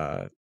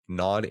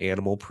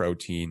non-animal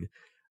protein,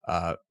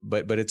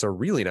 but it's a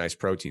really nice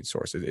protein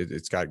source.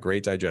 It's got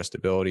great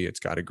digestibility.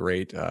 It's got a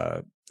great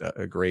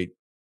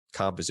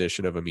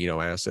composition of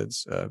amino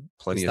acids.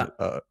 Plenty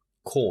of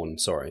corn.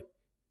 Sorry,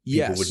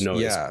 yes, people would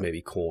know it's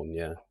maybe corn.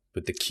 Yeah,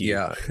 with the Q.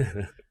 Yeah.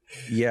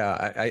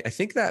 Yeah, I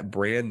think that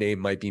brand name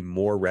might be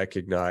more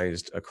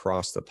recognized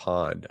across the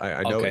pond.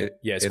 I know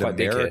it's in quite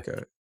America.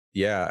 Big.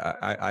 Yeah,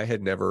 I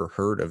had never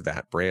heard of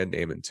that brand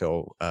name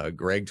until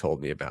Greg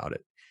told me about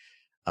it.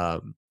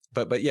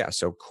 But yeah,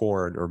 so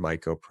corn or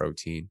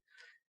mycoprotein,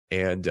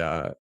 and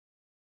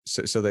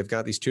so they've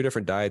got these 2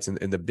 different diets, and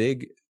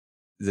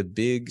the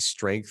big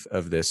strength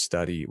of this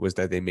study was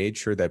that they made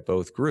sure that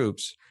both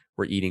groups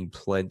were eating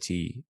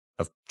plenty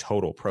of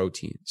total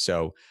protein.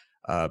 So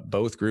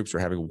both groups were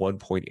having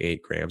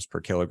 1.8 grams per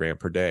kilogram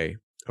per day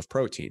of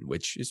protein,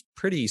 which is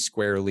pretty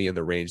squarely in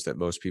the range that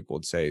most people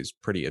would say is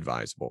pretty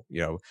advisable.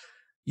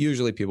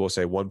 Usually people will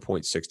say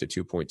 1.6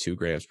 to 2.2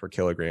 grams per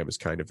kilogram is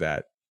kind of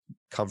that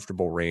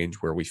comfortable range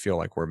where we feel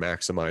like we're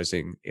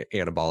maximizing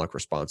anabolic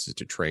responses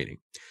to training.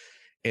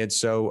 And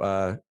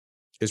so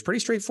it's pretty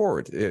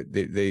straightforward.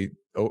 They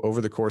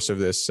over the course of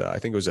this, I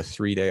think it was a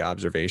 3-day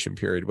observation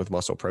period with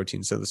muscle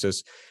protein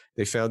synthesis,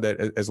 they found that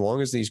as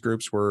long as these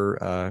groups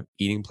were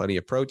eating plenty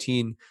of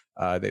protein,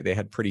 they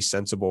had pretty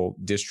sensible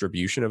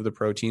distribution of the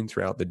protein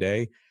throughout the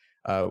day.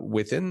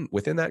 Within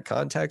that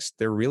context,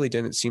 there really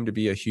didn't seem to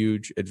be a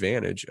huge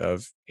advantage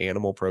of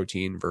animal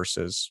protein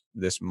versus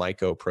this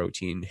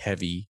mycoprotein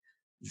heavy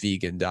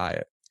vegan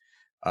diet.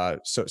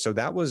 So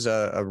that was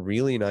a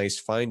really nice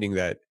finding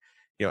that,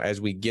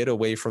 as we get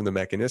away from the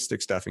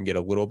mechanistic stuff and get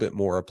a little bit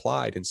more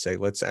applied and say,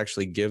 let's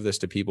actually give this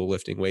to people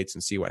lifting weights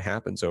and see what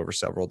happens over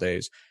several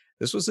days.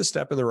 This was a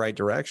step in the right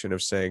direction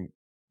of saying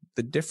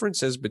the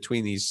differences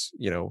between these,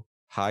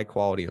 high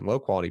quality and low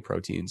quality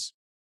proteins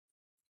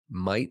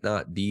might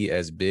not be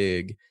as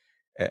big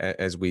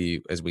as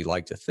we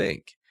like to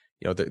think.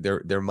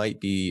 There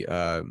might be,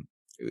 and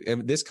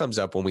this comes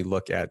up when we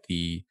look at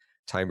the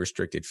time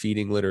restricted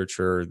feeding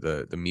literature,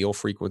 the meal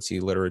frequency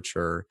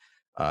literature.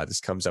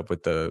 This comes up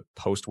with the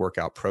post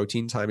workout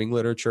protein timing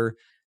literature.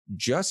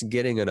 Just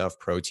getting enough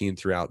protein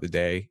throughout the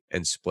day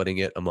and splitting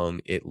it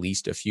among at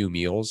least a few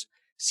meals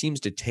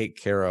seems to take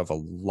care of a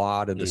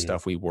lot of the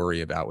stuff we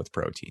worry about with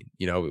protein.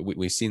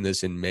 We've seen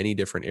this in many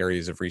different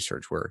areas of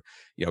research where,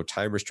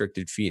 time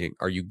restricted feeding,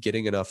 are you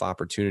getting enough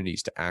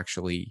opportunities to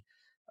actually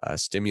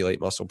stimulate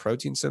muscle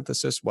protein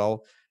synthesis?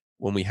 Well,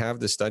 when we have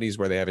the studies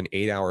where they have an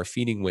 8-hour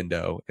feeding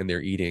window and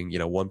they're eating,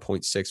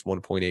 1.6,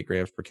 1.8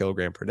 grams per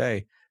kilogram per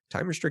day,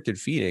 time restricted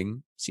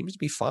feeding seems to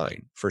be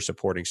fine for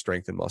supporting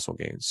strength and muscle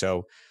gain.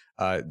 So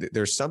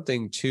there's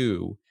something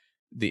to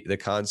the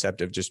concept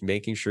of just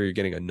making sure you're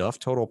getting enough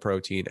total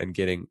protein and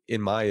getting,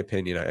 in my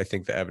opinion, I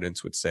think the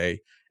evidence would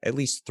say at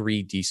least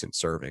 3 decent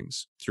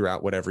servings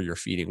throughout whatever your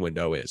feeding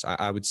window is.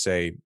 I would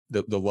say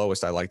the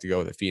lowest I like to go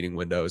with a feeding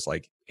window is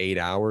like 8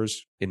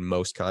 hours in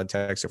most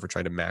contexts if we're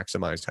trying to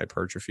maximize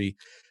hypertrophy.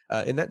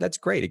 And that's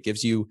great. It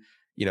gives you,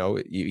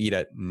 you eat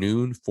at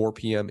noon, 4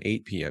 p.m.,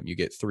 8 p.m. You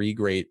get 3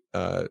 great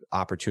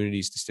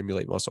opportunities to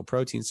stimulate muscle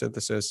protein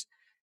synthesis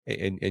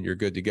and you're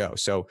good to go.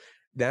 So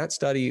that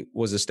study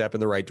was a step in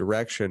the right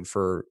direction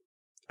for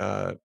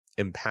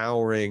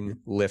empowering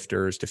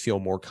lifters to feel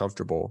more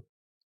comfortable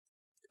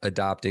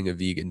adopting a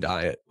vegan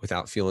diet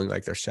without feeling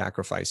like they're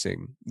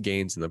sacrificing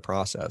gains in the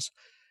process.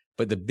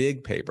 But the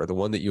big paper, the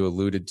one that you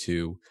alluded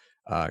to,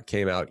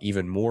 came out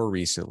even more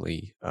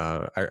recently.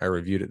 I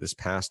reviewed it this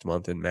past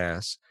month in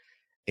Mass.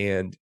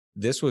 And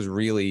this was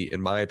really,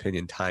 in my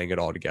opinion, tying it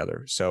all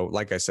together. So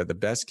like I said, the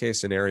best case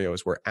scenario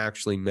is we're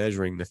actually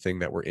measuring the thing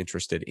that we're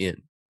interested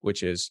in,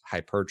 which is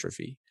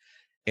hypertrophy.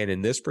 And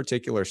in this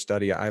particular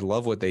study, I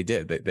love what they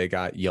did. They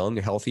got young,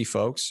 healthy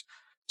folks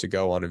to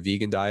go on a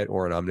vegan diet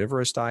or an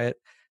omnivorous diet.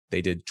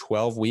 They did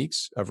 12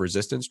 weeks of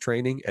resistance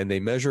training, and they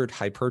measured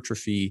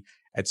hypertrophy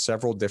at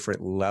several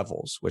different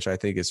levels, which I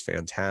think is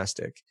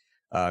fantastic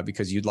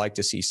because you'd like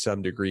to see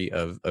some degree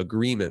of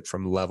agreement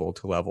from level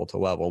to level to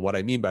level. And what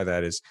I mean by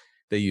that is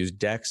they used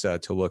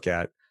DEXA to look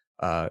at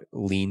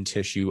lean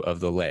tissue of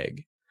the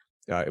leg.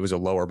 It was a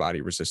lower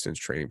body resistance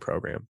training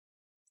program.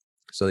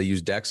 So they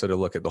use DEXA to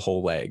look at the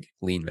whole leg,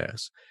 lean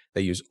mass.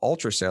 They use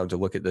ultrasound to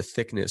look at the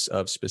thickness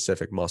of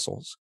specific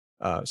muscles,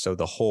 so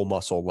the whole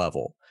muscle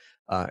level.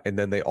 And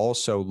then they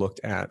also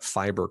looked at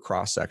fiber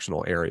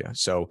cross-sectional area.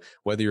 So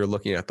whether you're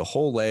looking at the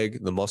whole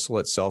leg, the muscle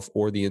itself,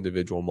 or the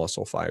individual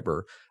muscle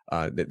fiber,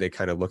 they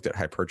kind of looked at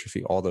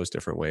hypertrophy, all those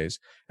different ways.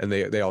 And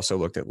they also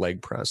looked at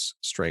leg press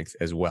strength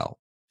as well.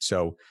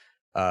 So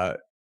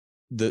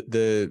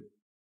the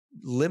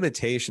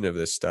limitation of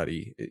this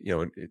study,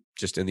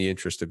 just in the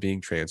interest of being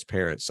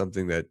transparent,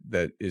 something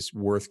that is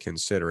worth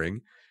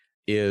considering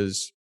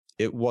is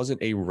it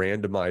wasn't a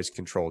randomized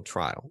controlled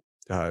trial.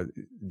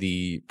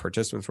 The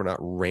participants were not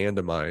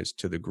randomized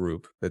to the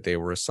group that they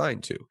were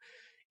assigned to.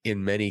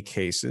 In many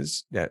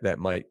cases, that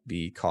might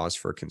be cause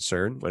for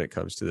concern when it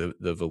comes to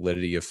the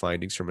validity of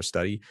findings from a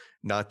study.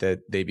 Not that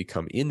they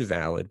become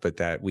invalid, but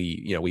that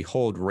we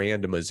hold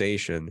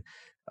randomization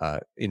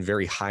in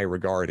very high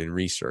regard in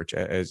research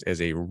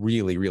as a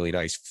really, really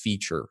nice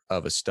feature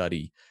of a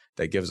study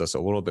that gives us a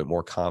little bit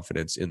more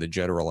confidence in the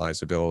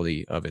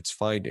generalizability of its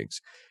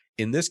findings.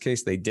 In this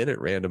case, they didn't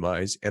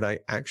randomize, and I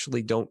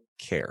actually don't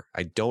care.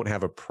 I don't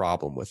have a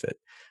problem with it.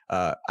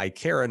 I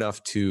care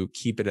enough to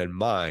keep it in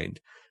mind,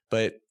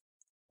 but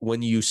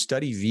when you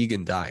study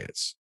vegan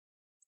diets,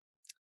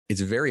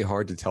 it's very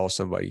hard to tell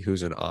somebody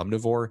who's an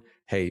omnivore,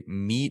 hey,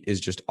 meat is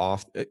just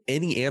off,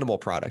 any animal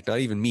product, not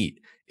even meat,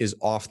 is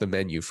off the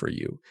menu for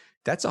you.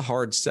 That's a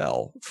hard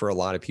sell for a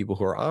lot of people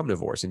who are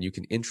omnivores, and you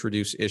can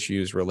introduce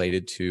issues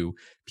related to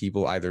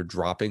people either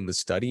dropping the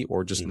study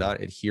or just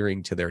not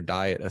adhering to their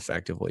diet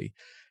effectively.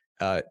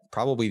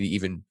 Probably the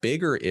even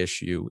bigger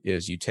issue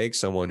is you take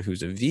someone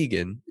who's a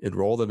vegan,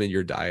 enroll them in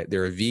your diet.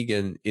 They're a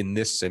vegan in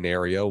this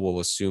scenario,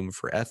 we'll assume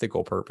for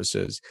ethical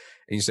purposes.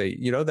 And you say,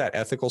 that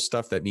ethical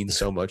stuff that means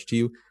so much to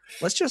you,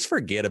 let's just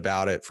forget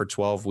about it for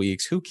 12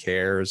 weeks. Who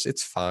cares?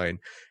 It's fine.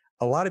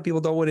 A lot of people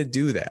don't want to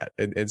do that.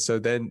 And so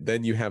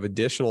then you have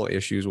additional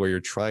issues where you're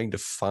trying to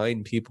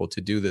find people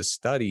to do this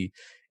study,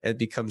 and it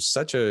becomes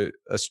such a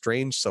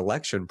strange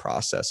selection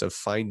process of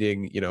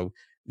finding,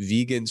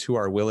 vegans who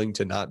are willing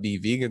to not be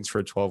vegans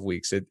for 12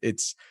 weeks.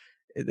 It's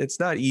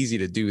not easy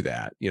to do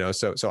that,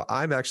 so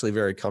I'm actually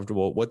very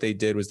comfortable. What they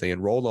did was they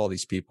enrolled all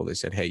these people. They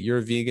said, hey, you're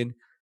a vegan.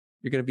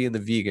 you're going to be in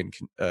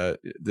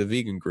the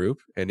vegan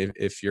group. And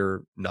if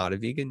you're not a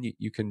vegan,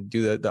 you can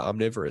do the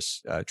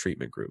omnivorous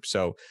treatment group.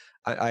 So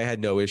I had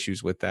no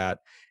issues with that.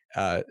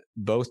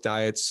 Both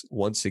diets,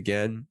 once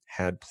again,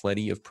 had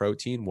plenty of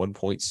protein,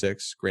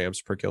 1.6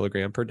 grams per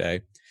kilogram per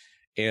day.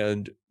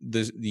 And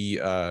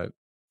the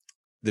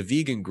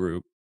vegan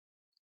group,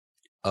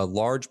 a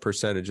large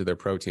percentage of their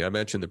protein, I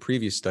mentioned the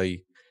previous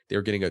study, they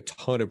were getting a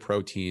ton of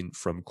protein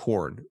from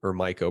corn or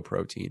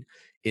mycoprotein.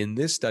 In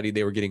this study,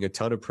 they were getting a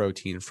ton of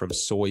protein from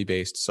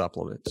soy-based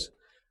supplements.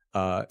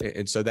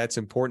 And so that's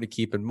important to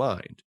keep in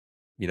mind,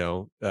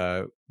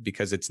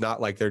 because it's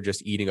not like they're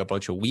just eating a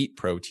bunch of wheat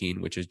protein,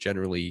 which is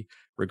generally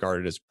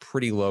regarded as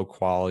pretty low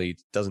quality,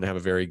 doesn't have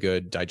a very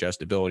good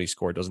digestibility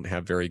score, doesn't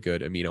have very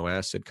good amino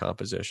acid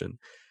composition. I'm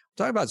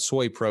talking about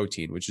soy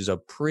protein, which is a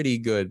pretty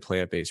good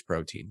plant-based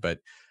protein. But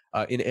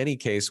in any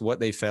case, what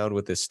they found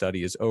with this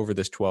study is over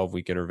this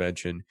 12-week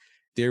intervention,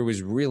 there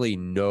was really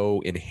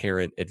no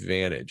inherent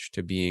advantage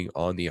to being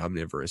on the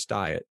omnivorous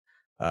diet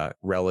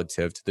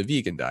relative to the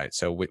vegan diet.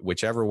 So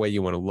whichever way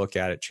you want to look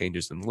at it,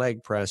 changes in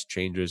leg press,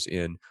 changes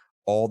in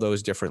all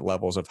those different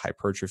levels of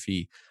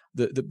hypertrophy.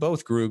 The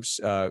both groups,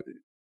 a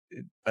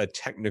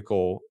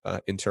technical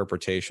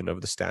interpretation of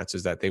the stats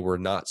is that they were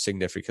not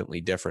significantly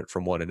different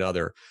from one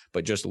another,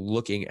 but just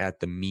looking at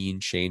the mean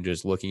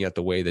changes, looking at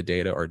the way the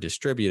data are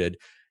distributed,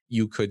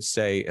 you could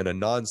say in a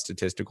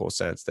non-statistical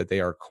sense that they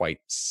are quite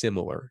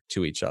similar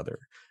to each other.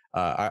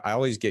 I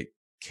always get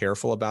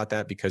careful about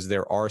that because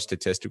there are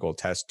statistical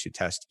tests to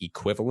test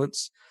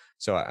equivalence.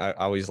 So I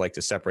always like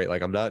to separate,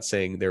 like I'm not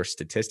saying they're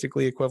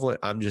statistically equivalent.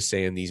 I'm just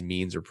saying these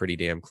means are pretty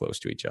damn close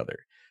to each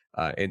other.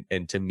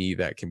 And to me,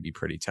 that can be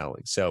pretty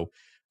telling. So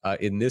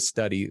in this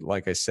study,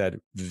 like I said,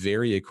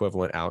 very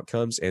equivalent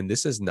outcomes. And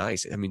this is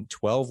nice. I mean,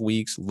 12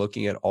 weeks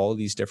looking at all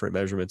these different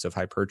measurements of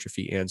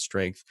hypertrophy and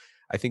strength.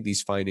 I think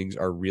these findings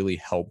are really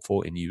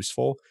helpful and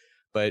useful,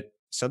 but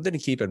something to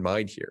keep in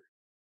mind here.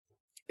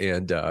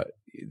 And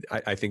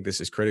I think this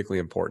is critically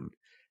important.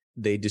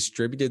 They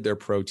distributed their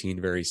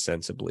protein very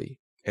sensibly,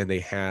 and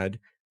they had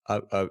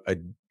a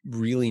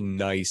really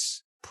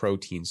nice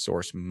protein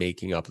source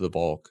making up the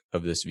bulk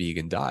of this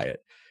vegan diet.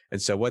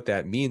 And so what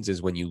that means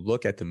is when you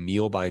look at the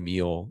meal by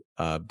meal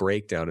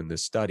breakdown in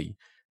this study,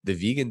 the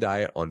vegan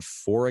diet on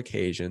 4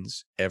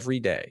 occasions every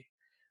day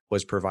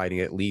was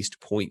providing at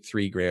least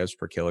 0.3 grams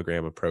per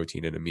kilogram of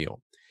protein in a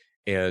meal.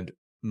 And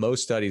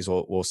most studies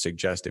will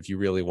suggest if you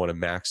really want to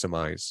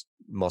maximize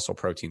muscle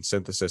protein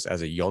synthesis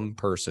as a young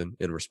person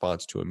in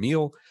response to a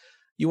meal,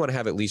 you want to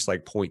have at least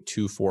like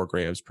 0.24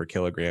 grams per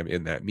kilogram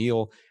in that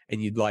meal.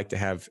 And you'd like to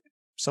have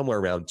somewhere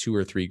around 2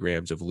 or 3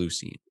 grams of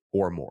leucine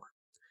or more.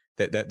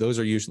 Those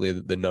are usually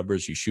the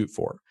numbers you shoot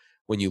for.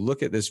 When you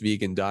look at this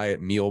vegan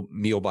diet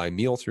meal by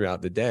meal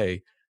throughout the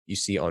day, you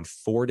see on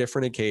 4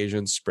 different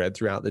occasions spread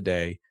throughout the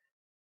day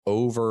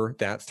over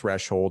that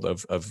threshold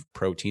of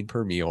protein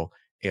per meal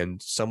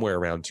and somewhere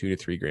around 2 to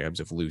 3 grams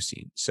of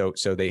leucine. So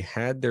they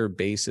had their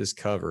bases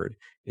covered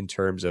in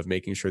terms of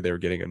making sure they were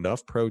getting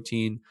enough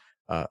protein,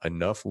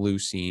 enough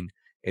leucine,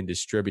 and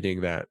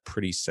distributing that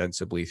pretty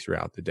sensibly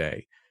throughout the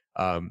day.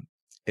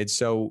 And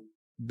so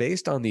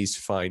based on these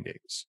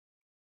findings,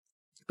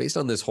 based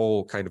on this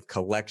whole kind of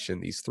collection,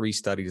 these 3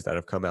 studies that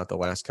have come out the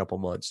last couple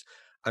months,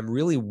 I'm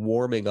really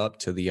warming up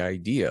to the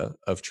idea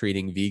of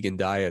treating vegan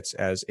diets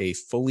as a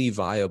fully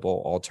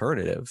viable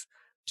alternative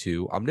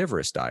to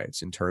omnivorous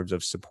diets in terms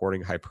of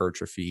supporting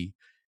hypertrophy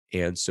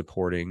and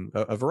supporting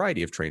a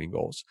variety of training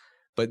goals.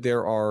 But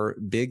there are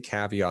big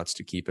caveats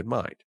to keep in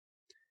mind.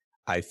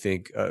 I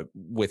think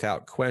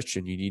without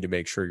question, you need to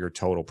make sure your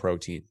total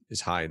protein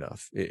is high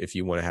enough if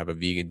you want to have a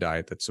vegan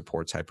diet that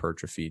supports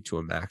hypertrophy to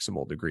a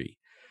maximal degree.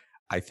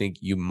 I think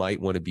you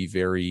might want to be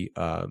very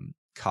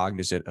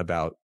cognizant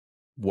about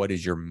what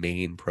is your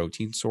main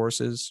protein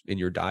sources in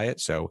your diet.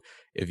 So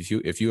if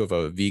you have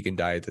a vegan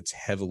diet that's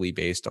heavily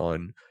based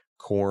on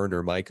corn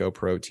or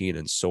mycoprotein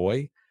and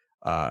soy,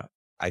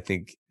 I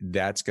think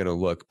that's going to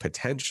look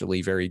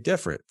potentially very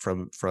different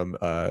from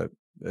a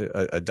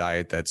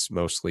diet that's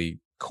mostly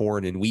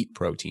corn and wheat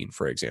protein,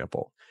 for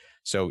example.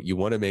 So you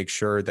want to make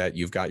sure that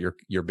you've got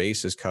your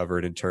bases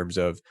covered in terms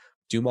of,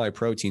 do my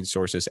protein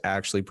sources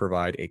actually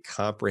provide a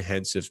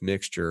comprehensive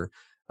mixture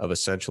of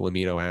essential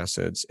amino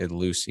acids and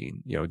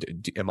leucine?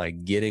 Am I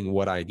getting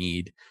what I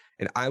need?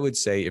 And I would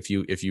say if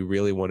you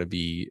really want to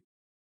be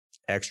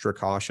extra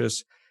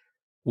cautious,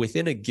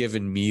 within a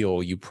given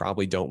meal, you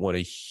probably don't want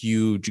a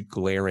huge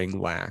glaring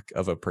lack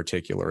of a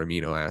particular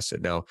amino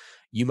acid. Now,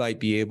 you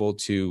might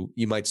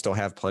still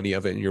have plenty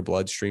of it in your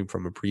bloodstream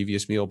from a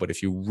previous meal, but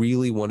if you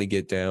really want to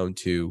get down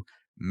to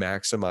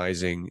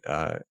maximizing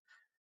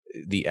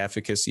the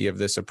efficacy of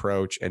this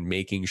approach and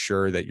making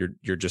sure that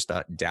you're just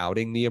not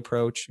doubting the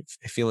approach,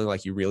 feeling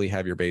like you really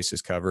have your bases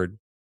covered,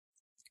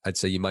 I'd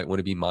say you might want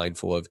to be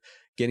mindful of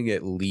getting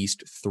at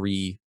least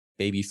 3,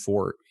 maybe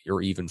 4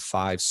 or even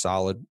 5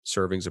 solid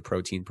servings of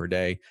protein per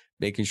day,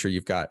 making sure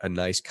you've got a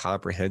nice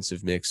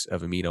comprehensive mix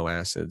of amino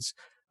acids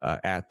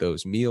at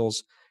those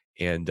meals,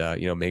 and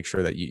make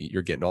sure that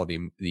you're getting all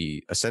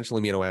the essential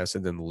amino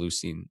acids and the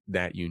leucine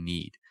that you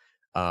need.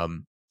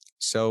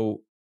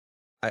 So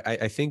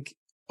I think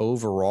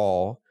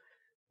overall,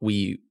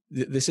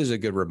 this is a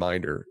good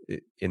reminder,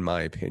 in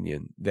my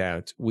opinion,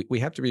 that we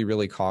have to be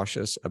really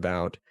cautious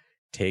about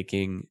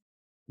taking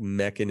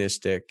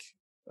mechanistic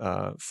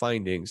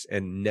findings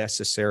and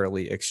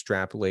necessarily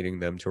extrapolating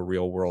them to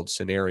real world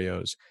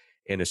scenarios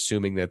and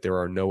assuming that there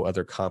are no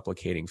other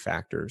complicating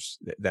factors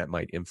that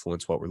might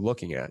influence what we're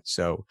looking at.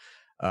 So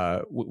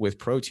with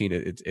protein,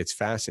 it's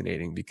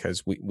fascinating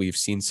because we've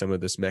seen some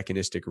of this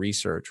mechanistic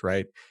research,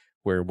 right?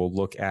 Where we'll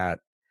look at,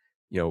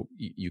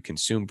 you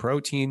consume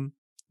protein,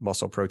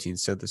 muscle protein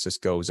synthesis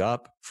goes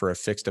up for a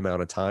fixed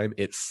amount of time.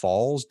 It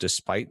falls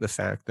despite the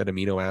fact that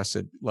amino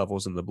acid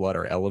levels in the blood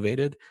are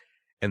elevated.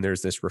 And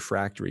there's this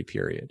refractory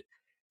period.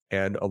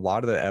 And a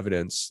lot of the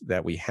evidence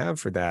that we have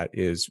for that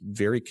is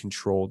very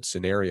controlled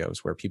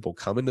scenarios where people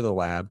come into the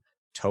lab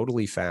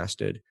totally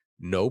fasted,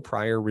 no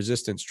prior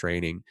resistance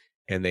training,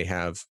 and they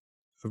have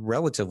a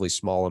relatively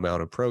small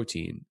amount of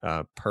protein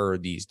per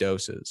these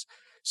doses.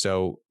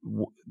 So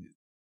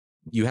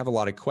you have a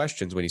lot of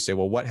questions when you say,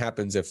 well, what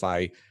happens if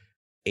I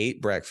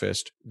ate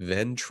breakfast,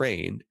 then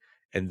trained,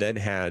 and then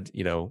had,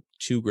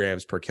 2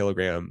 grams per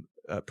kilogram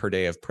per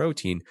day of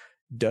protein?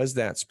 Does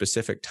that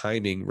specific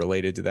timing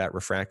related to that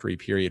refractory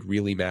period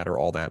really matter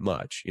all that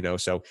much?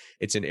 So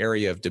it's an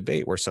area of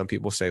debate where some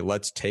people say,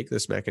 let's take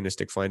this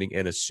mechanistic finding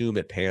and assume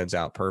it pans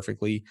out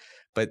perfectly.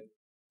 But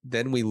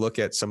then we look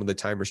at some of the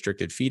time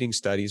restricted feeding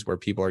studies where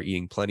people are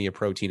eating plenty of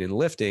protein and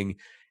lifting,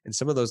 and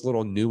some of those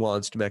little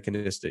nuanced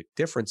mechanistic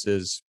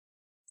differences,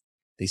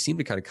 they seem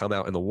to kind of come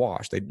out in the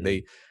wash.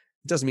 It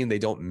doesn't mean they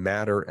don't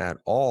matter at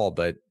all,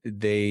 but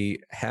they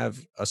have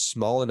a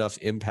small enough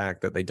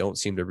impact that they don't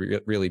seem to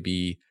really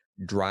be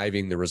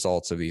driving the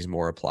results of these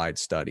more applied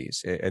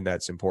studies. And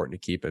that's important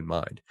to keep in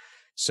mind.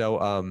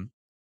 So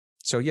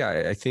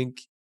yeah, I think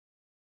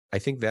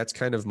that's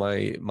kind of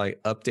my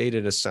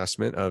updated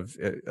assessment of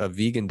a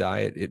vegan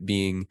diet, it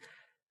being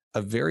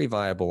a very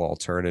viable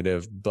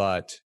alternative,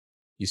 but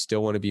you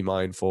still want to be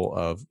mindful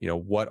of,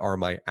 what are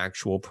my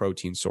actual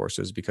protein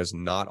sources? Because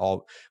not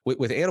all,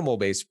 with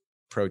animal-based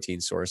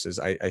protein sources,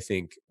 I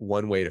think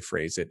one way to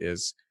phrase it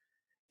is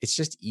it's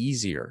just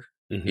easier.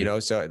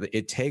 So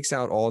it takes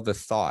out all the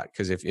thought,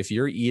 because if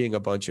you're eating a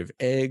bunch of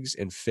eggs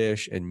and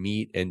fish and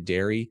meat and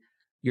dairy,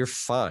 you're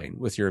fine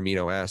with your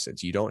amino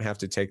acids. You don't have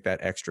to take that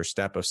extra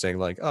step of saying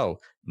like, oh,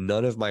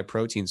 none of my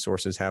protein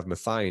sources have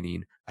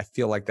methionine. I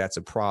feel like that's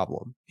a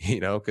problem,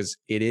 because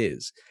it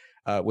is.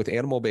 With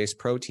animal-based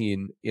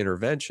protein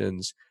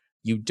interventions,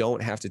 you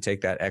don't have to take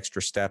that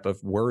extra step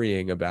of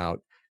worrying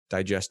about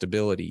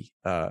digestibility.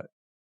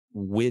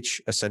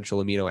 Which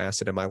essential amino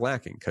acid am I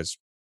lacking? Because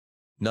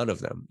none of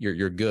them.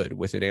 You're good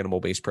with an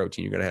animal-based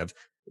protein. You're going to have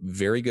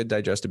very good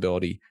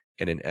digestibility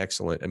and an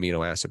excellent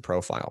amino acid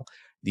profile.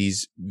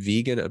 These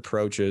vegan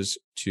approaches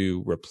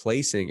to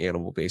replacing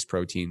animal-based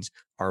proteins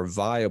are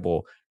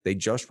viable. They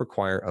just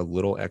require a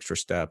little extra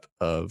step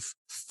of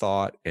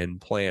thought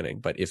and planning.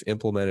 But if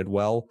implemented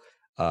well,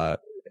 I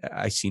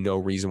see no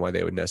reason why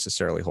they would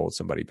necessarily hold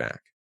somebody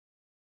back.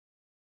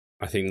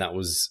 I think that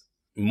was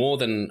more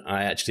than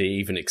I actually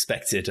even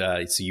expected.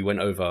 So you went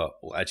over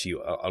actually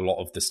a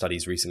lot of the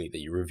studies recently that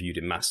you reviewed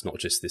in mass, not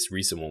just this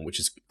recent one, which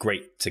is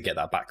great to get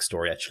that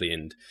backstory actually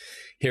and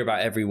hear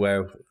about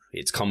everywhere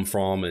it's come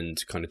from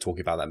and kind of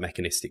talking about that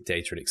mechanistic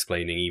data and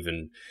explaining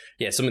even,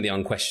 some of the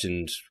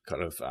unquestioned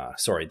kind of,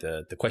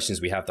 the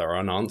questions we have that are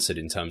unanswered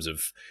in terms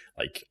of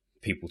like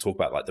people talk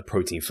about like the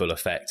protein full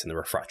effect and the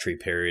refractory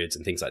periods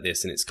and things like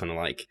this. And it's kind of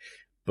like,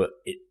 but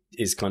it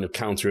is kind of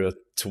counter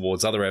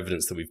towards other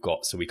evidence that we've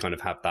got. So we kind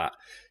of have that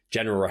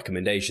general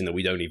recommendation that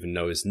we don't even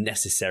know is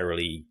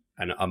necessarily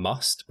a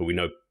must, but we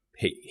know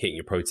hitting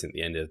your protein at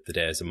the end of the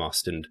day is a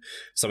must. And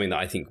something that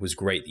I think was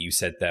great that you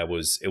said there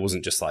was, it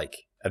wasn't just like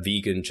a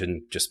vegan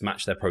can just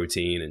match their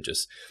protein and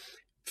just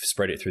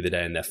spread it through the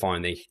day and they're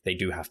fine. They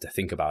do have to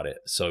think about it.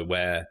 So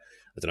where,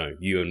 I don't know,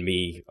 you and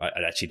me, I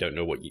actually don't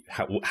know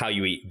how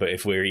you eat, but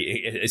if we're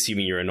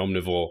assuming you're an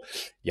omnivore,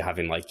 you're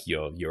having like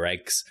your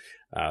eggs,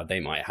 they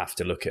might have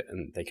to look at,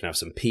 and they can have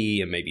some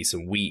pea and maybe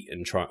some wheat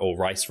and or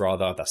rice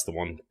rather. That's the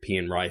one, pea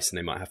and rice. And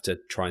they might have to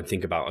try and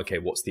think about, okay,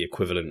 what's the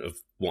equivalent of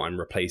what I'm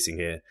replacing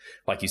here?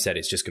 Like you said,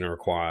 it's just going to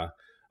require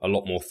a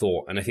lot more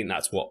thought. And I think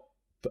that's what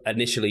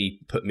initially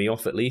put me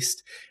off, at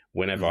least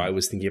whenever I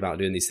was thinking about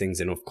doing these things.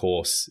 And of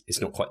course,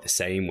 it's not quite the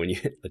same when you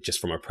just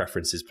from a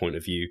preferences point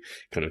of view,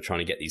 kind of trying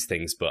to get these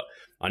things. But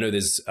I know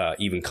there's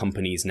even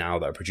companies now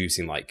that are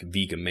producing like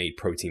vegan made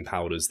protein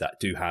powders that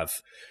do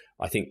have,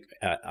 I think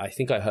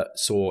I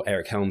saw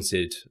Eric Helms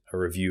did a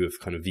review of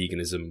kind of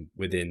veganism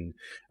within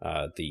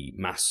the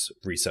mass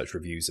research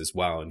reviews as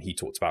well. And he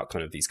talked about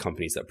kind of these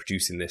companies that are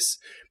producing this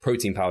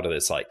protein powder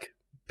that's like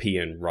pea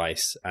and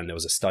rice. And there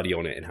was a study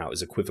on it and how it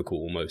was equivocal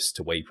almost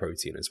to whey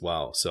protein as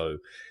well. So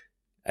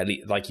at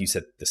least, like you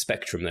said, the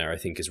spectrum there I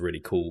think is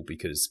really cool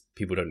because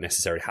people don't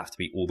necessarily have to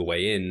be all the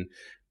way in.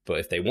 But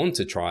if they want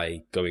to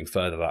try going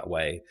further that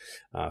way,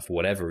 for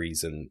whatever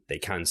reason, they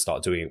can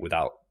start doing it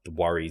without the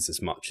worries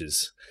as much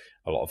as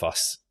a lot of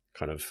us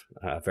kind of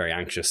very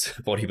anxious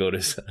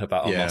bodybuilders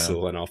about our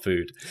muscle and our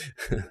food.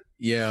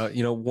 Yeah.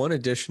 One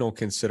additional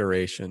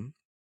consideration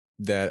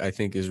that I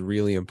think is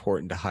really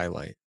important to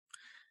highlight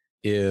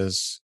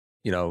is,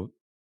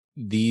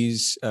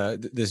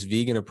 this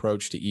vegan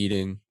approach to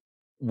eating,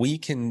 we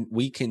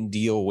can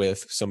deal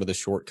with some of the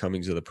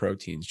shortcomings of the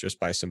proteins just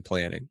by some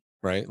planning,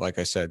 right? Like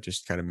I said,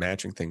 just kind of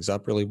matching things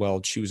up really well,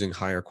 choosing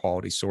higher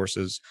quality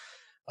sources.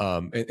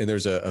 And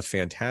there's a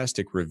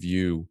fantastic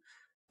review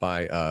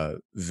by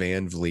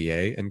Van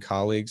Vliet and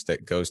colleagues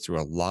that goes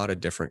through a lot of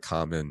different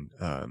common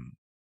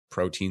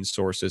protein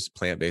sources,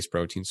 plant-based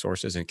protein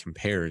sources, and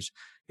compares,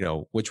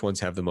 which ones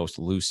have the most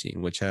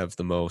leucine, which have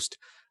the most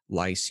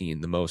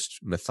lysine, the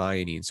most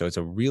methionine. So it's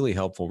a really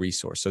helpful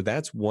resource. So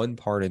that's one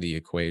part of the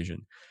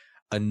equation.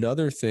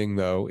 Another thing,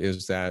 though,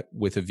 is that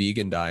with a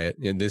vegan diet,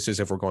 and this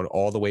is if we're going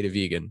all the way to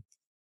vegan,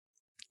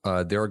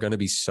 there are going to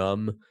be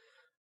some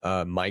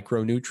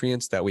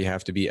micronutrients that we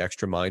have to be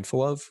extra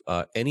mindful of.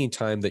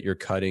 Anytime that you're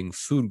cutting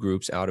food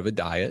groups out of a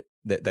diet,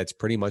 that's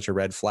pretty much a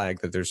red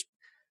flag that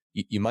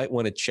you might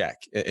want to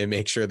check and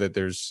make sure that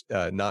there's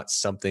not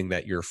something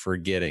that you're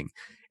forgetting.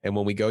 And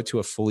when we go to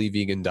a fully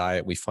vegan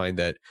diet, we find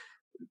that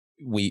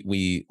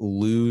we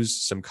lose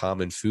some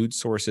common food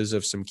sources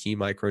of some key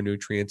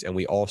micronutrients, and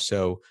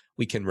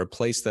we can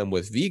replace them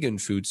with vegan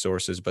food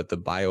sources, but the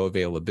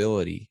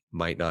bioavailability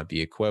might not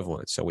be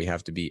equivalent. So we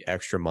have to be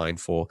extra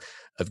mindful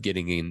of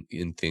getting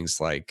in things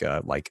like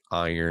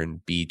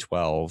iron,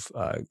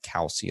 B12,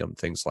 calcium,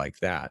 things like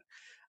that.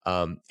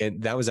 And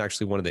that was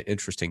actually one of the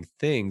interesting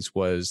things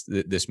was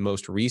this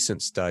most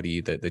recent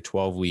study, that the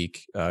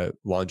 12-week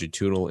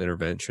longitudinal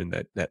intervention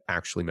that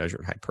actually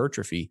measured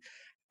hypertrophy.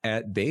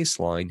 At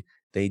baseline,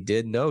 they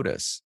did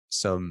notice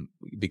some,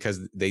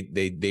 because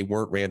they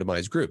weren't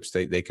randomized groups.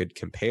 They could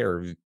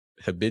compare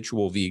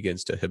habitual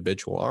vegans to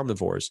habitual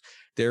omnivores.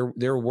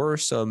 There were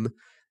some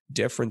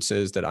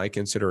differences that I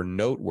consider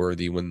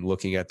noteworthy when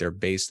looking at their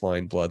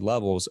baseline blood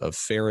levels of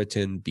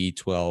ferritin,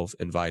 B12,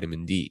 and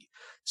vitamin D.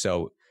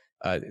 So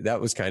that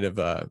was kind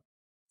of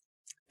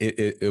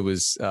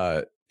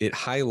it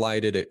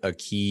highlighted a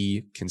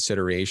key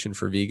consideration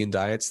for vegan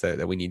diets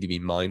that we need to be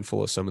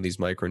mindful of some of these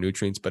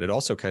micronutrients, but it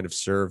also kind of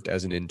served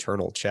as an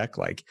internal check.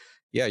 Like,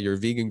 yeah, you're a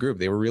vegan group.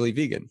 They were really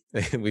vegan.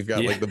 And we've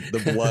got like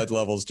the blood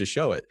levels to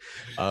show it.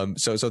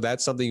 So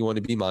that's something you want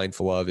to be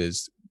mindful of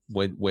is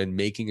when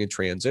making a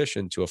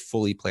transition to a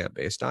fully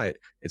plant-based diet,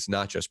 it's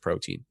not just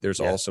protein.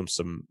 There's also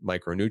some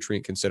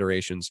micronutrient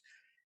considerations.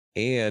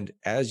 And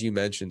as you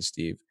mentioned,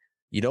 Steve,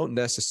 you don't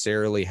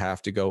necessarily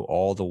have to go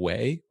all the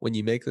way when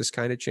you make this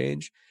kind of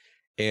change.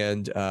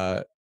 And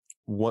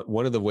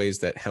one of the ways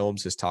that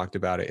Helms has talked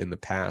about it in the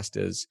past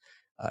is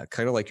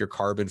kind of like your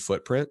carbon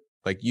footprint.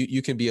 Like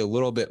you can be a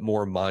little bit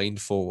more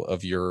mindful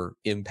of your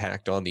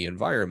impact on the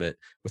environment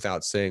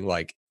without saying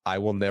like, I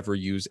will never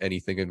use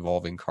anything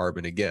involving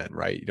carbon again,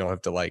 right? You don't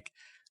have to like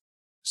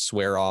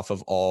swear off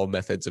of all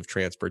methods of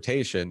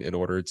transportation in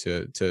order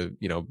to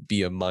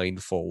be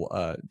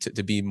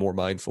to be more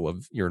mindful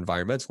of your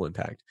environmental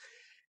impact.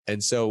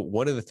 And so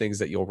one of the things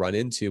that you'll run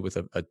into with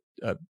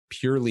a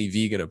purely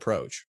vegan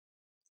approach,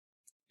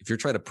 if you're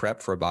trying to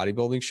prep for a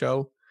bodybuilding show,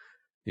 and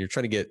you're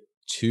trying to get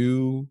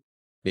 2,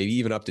 maybe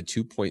even up to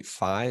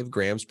 2.5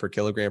 grams per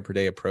kilogram per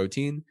day of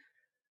protein,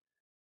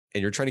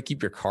 and you're trying to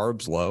keep your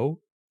carbs low,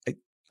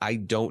 I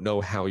don't know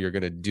how you're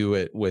going to do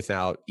it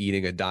without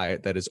eating a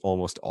diet that is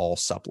almost all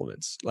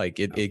supplements. Like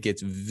it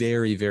gets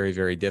very, very,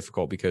 very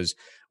difficult, because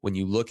when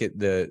you look at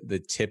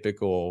the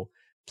typical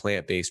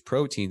plant-based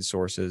protein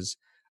sources,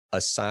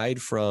 aside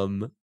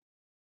from,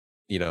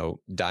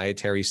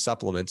 dietary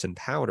supplements and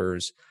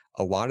powders,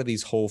 a lot of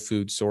these whole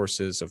food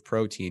sources of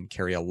protein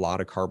carry a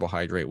lot of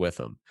carbohydrate with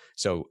them.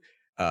 So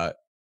I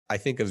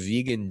think a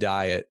vegan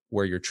diet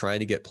where you're trying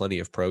to get plenty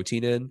of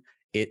protein in,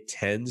 it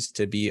tends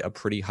to be a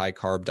pretty high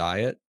carb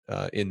diet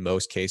in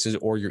most cases,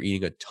 or you're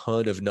eating a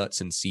ton of nuts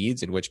and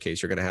seeds, in which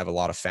case you're going to have a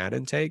lot of fat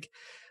intake.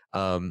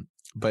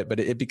 But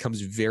it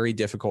becomes very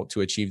difficult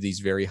to achieve these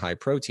very high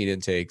protein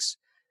intakes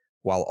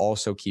while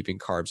also keeping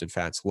carbs and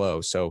fats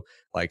low. So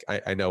like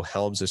I know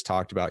Helms has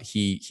talked about,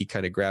 he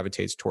kind of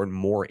gravitates toward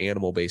more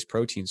animal-based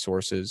protein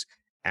sources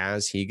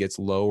as he gets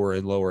lower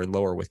and lower and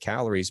lower with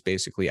calories,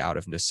 basically out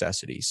of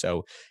necessity.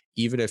 So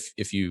even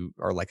if you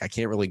are like, I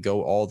can't really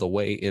go all the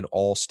way in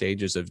all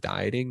stages of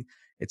dieting,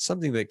 it's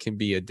something that can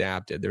be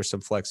adapted. There's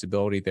some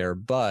flexibility there.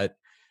 But,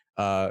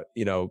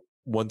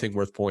 one thing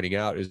worth pointing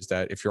out is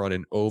that if you're on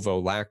an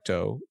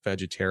ovo-lacto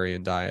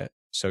vegetarian diet,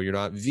 so you're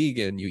not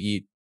vegan, you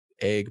eat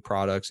egg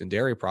products and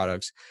dairy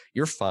products,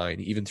 you're fine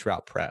even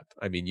throughout prep.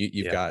 I mean,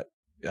 you've got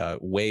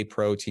whey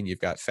protein, you've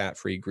got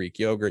fat-free Greek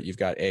yogurt, you've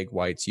got egg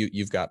whites,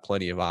 you've got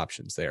plenty of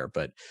options there.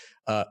 But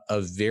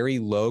a very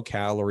low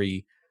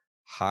calorie,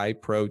 high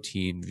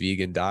protein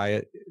vegan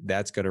diet,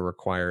 that's going to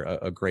require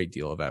a great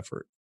deal of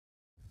effort.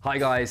 Hi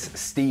guys,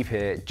 Steve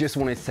here. Just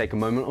wanted to take a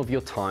moment of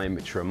your time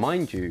to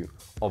remind you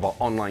of our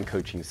online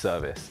coaching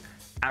service.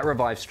 At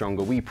Revive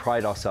Stronger, we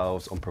pride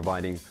ourselves on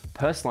providing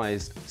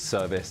personalized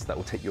service that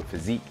will take your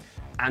physique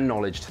and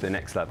knowledge to the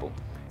next level.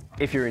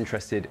 If you're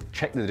interested,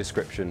 check the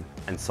description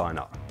and sign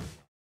up.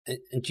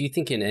 And do you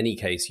think in any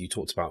case, you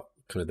talked about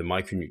kind of the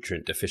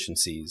micronutrient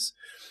deficiencies,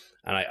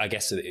 and I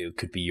guess it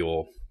could be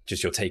your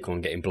take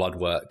on getting blood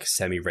work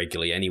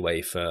semi-regularly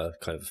anyway for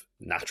kind of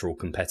natural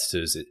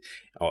competitors,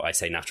 or I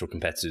say natural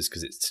competitors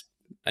because it's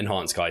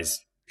enhanced guys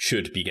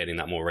should be getting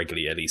that more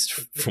regularly, at least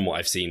from what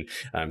I've seen,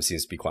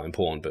 seems to be quite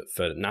important. But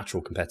for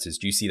natural competitors,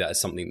 do you see that as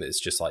something that's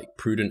just like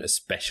prudent,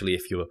 especially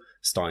if you're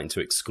starting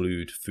to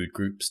exclude food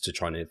groups to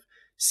try to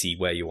see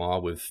where you are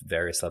with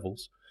various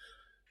levels?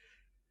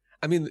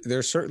 I mean,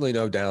 there's certainly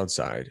no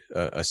downside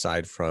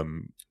aside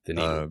from the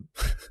needle,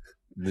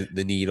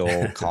 the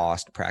needle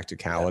cost,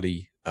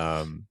 practicality.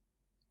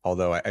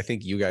 Although I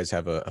think you guys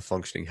have a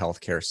functioning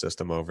healthcare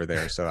system over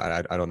there, so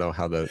I don't know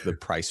how the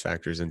price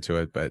factors into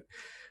it, but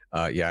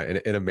yeah,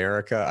 in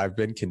America, I've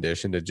been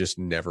conditioned to just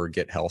never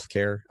get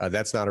healthcare.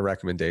 That's not a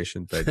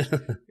recommendation, but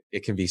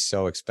it can be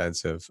so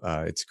expensive.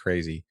 It's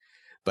crazy,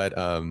 but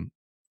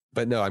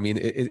no, I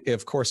mean,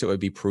 of course, it would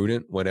be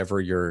prudent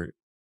whenever you're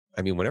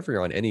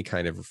on any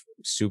kind of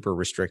super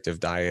restrictive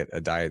diet,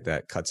 a diet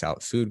that cuts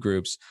out food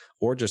groups,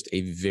 or just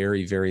a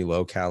very, very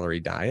low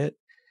calorie diet.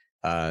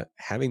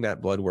 Having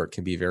that blood work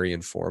can be very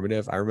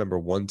informative. I remember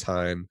one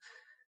time,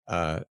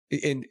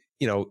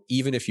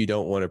 even if you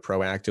don't want to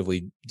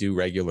proactively do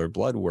regular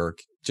blood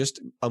work,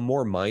 just a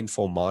more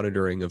mindful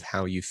monitoring of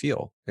how you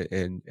feel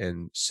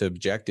and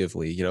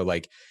subjectively,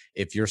 like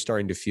if you're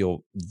starting to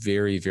feel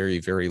very, very,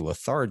 very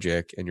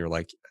lethargic and you're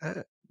like,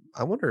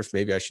 I wonder if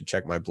maybe I should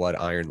check my blood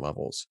iron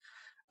levels.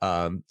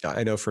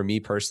 I know for me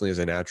personally as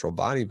a natural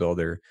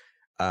bodybuilder,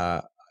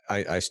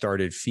 I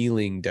started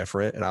feeling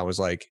different and I was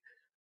like,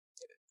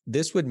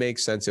 this would make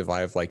sense if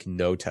I have like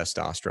no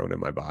testosterone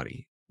in my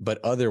body, but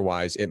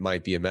otherwise it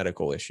might be a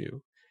medical issue.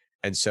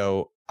 And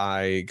so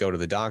I go to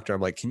the doctor. I'm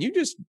like, can you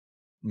just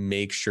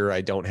make sure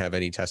I don't have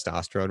any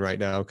testosterone right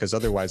now? Because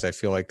otherwise I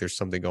feel like there's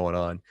something going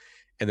on.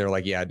 And they're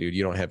like, yeah, dude,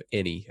 you don't have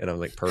any. And I'm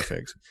like,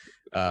 perfect.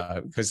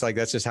 Because like,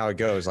 that's just how it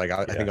goes. Like,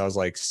 I think I was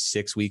like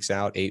 6 weeks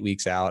out, 8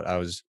 weeks out. I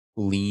was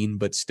lean,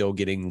 but still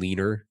getting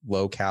leaner,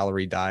 low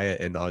calorie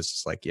diet. And I was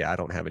just like, yeah, I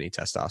don't have any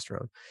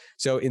testosterone.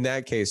 So in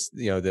that case,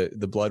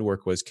 the blood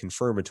work was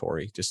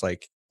confirmatory, just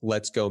like,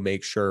 let's go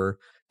make sure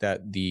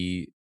that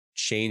the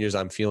changes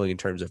I'm feeling in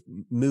terms of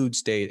mood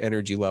state,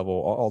 energy level,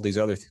 all these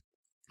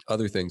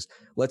other things,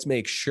 let's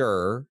make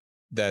sure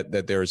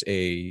that there's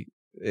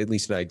at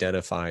least an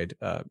identified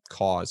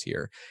cause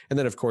here. And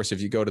then of course, if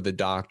you go to the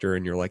doctor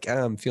and you're like,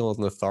 I'm feeling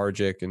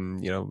lethargic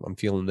and, I'm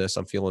feeling this,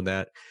 I'm feeling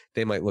that,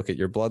 they might look at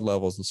your blood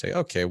levels and say,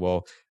 okay,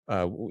 well,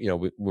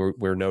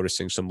 we're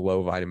noticing some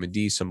low vitamin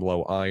D, some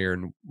low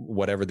iron,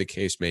 whatever the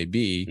case may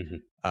be.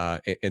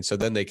 Mm-hmm. And so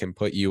then they can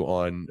put you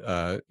on,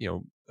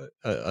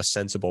 a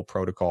sensible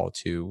protocol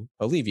to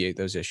alleviate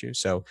those issues.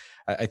 So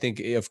I think,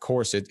 of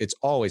course, it's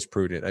always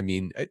prudent. I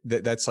mean,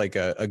 that's like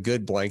a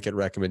good blanket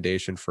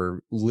recommendation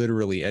for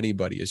literally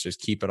anybody, is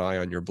just keep an eye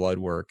on your blood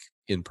work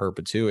in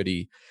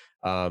perpetuity.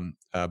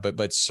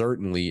 But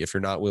certainly if you're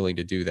not willing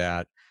to do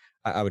that,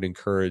 I would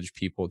encourage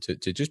people to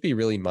just be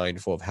really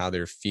mindful of how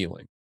they're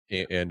feeling.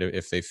 And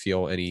if they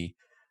feel any,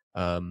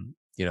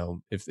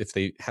 if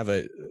they have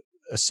a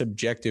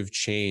subjective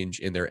change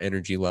in their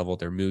energy level,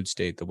 their mood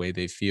state, the way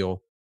they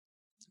feel,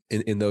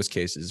 in those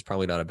cases, it's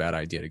probably not a bad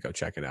idea to go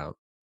check it out.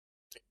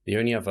 The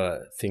only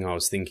other thing I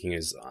was thinking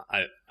is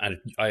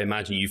I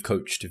imagine you've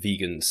coached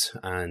vegans,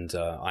 and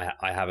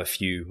I have a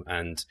few,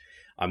 and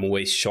I'm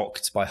always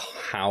shocked by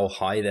how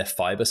high their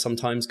fiber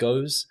sometimes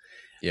goes.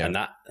 Yeah. And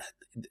that,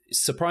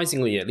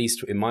 surprisingly, at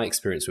least in my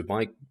experience with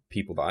my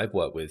people that I've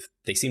worked with,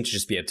 they seem to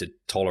just be able to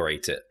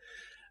tolerate it.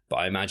 But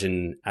I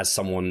imagine as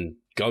someone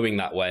going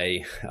that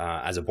way,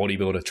 as a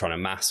bodybuilder trying to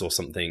mass or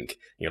something,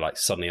 you're like,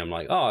 suddenly I'm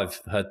like, oh, I've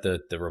heard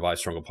the Revive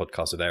Stronger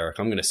podcast with Eric,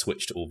 I'm going to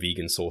switch to all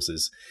vegan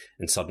sources.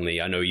 And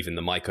suddenly I know even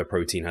the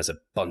mycoprotein has a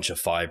bunch of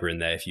fiber in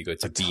there if you go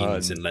to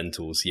beans and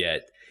lentils. Yeah,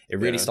 it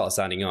really starts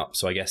adding up.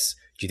 So I guess,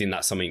 do you think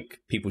that's something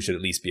people should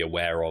at least be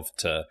aware of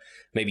to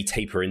maybe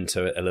taper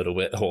into it a little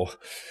bit? Or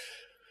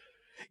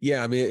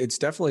yeah, I mean, it's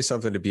definitely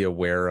something to be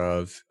aware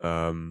of.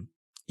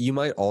 You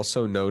might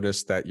also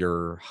notice that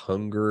your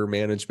hunger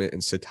management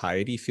and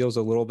satiety feels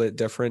a little bit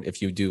different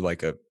if you do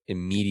like a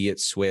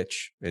immediate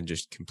switch and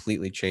just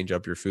completely change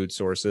up your food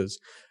sources.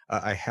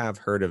 I have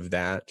heard of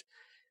that.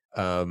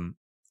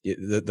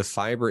 The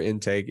fiber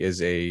intake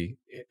is a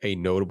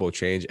notable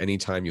change.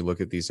 Anytime you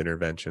look at these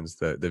interventions,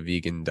 the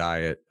vegan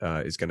diet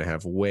is going to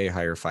have way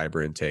higher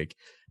fiber intake.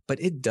 But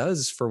it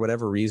does, for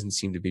whatever reason,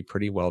 seem to be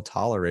pretty well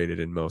tolerated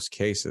in most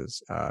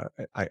cases.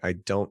 I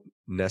don't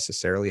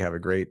necessarily have a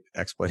great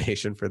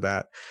explanation for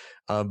that,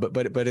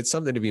 but it's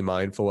something to be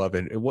mindful of.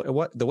 And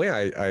what the way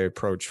I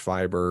approach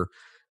fiber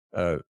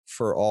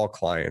for all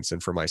clients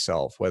and for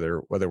myself,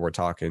 whether we're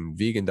talking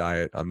vegan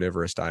diet,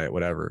 omnivorous diet,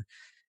 whatever,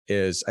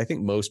 is I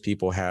think most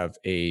people have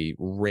a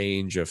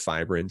range of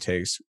fiber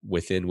intakes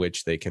within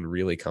which they can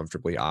really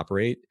comfortably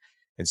operate.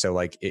 And so,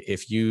 like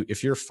if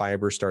your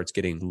fiber starts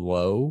getting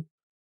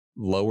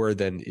lower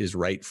than is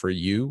right for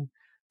you,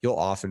 you'll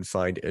often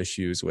find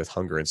issues with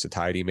hunger and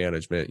satiety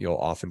management. You'll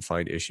often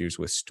find issues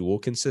with stool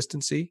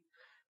consistency.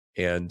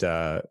 And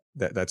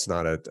that's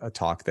not a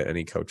talk that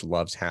any coach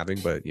loves having,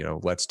 but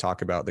let's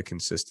talk about the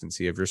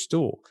consistency of your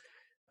stool.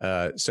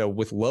 So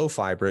with low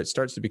fiber, it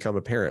starts to become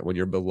apparent when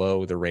you're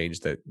below the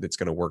range that's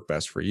going to work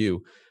best for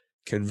you.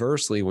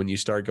 Conversely, when you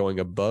start going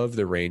above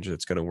the range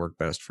that's going to work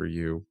best for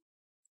you,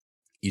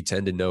 you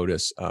tend to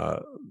notice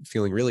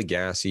feeling really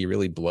gassy,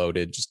 really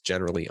bloated, just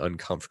generally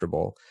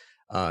uncomfortable.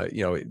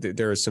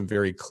 There are some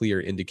very clear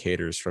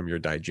indicators from your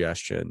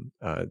digestion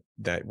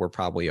that we're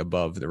probably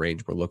above the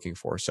range we're looking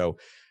for. So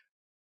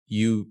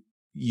you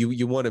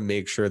want to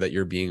make sure that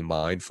you're being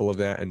mindful of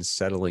that and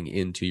settling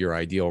into your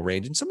ideal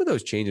range. And some of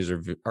those changes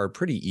are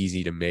pretty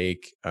easy to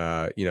make.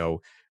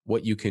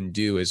 What you can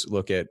do is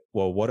look at,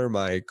 well, what are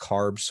my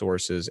carb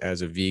sources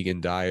as a vegan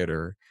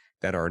dieter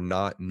that are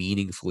not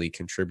meaningfully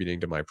contributing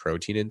to my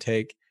protein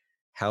intake?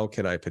 How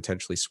can I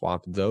potentially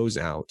swap those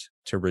out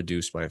to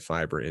reduce my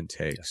fiber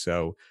intake? Yeah.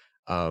 So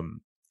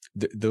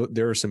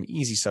there are some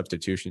easy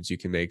substitutions you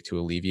can make to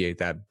alleviate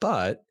that.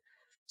 But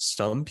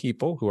some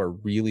people who are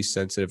really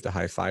sensitive to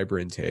high fiber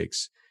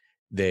intakes,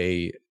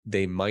 they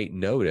might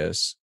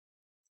notice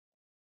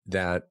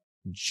that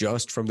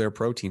just from their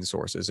protein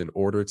sources, in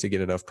order to get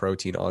enough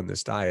protein on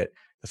this diet,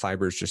 the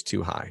fiber is just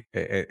too high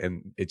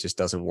and it just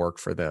doesn't work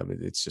for them.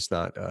 It's just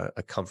not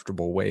a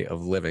comfortable way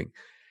of living.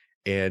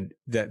 And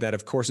that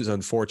of course is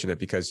unfortunate,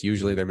 because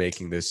usually they're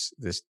making this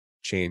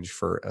change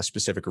for a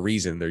specific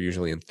reason. They're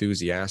usually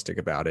enthusiastic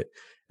about it.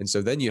 And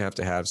so then you have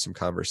to have some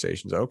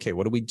conversations. Okay,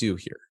 what do we do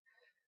here?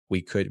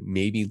 We could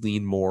maybe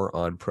lean more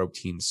on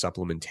protein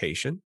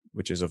supplementation,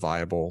 which is a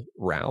viable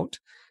route.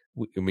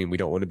 We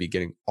don't want to be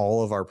getting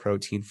all of our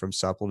protein from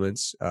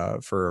supplements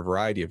for a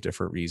variety of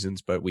different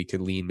reasons, but we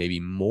could lean maybe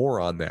more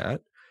on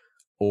that.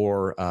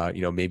 Or,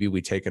 maybe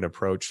we take an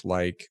approach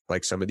like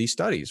some of these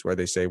studies where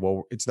they say,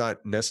 well, it's not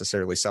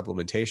necessarily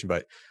supplementation,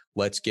 but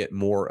let's get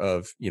more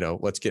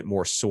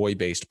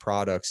soy-based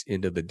products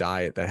into the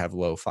diet that have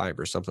low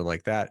fiber, something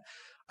like that.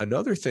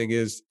 Another thing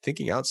is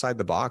thinking outside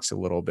the box a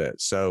little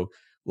bit. So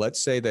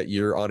let's say that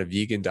you're on a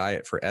vegan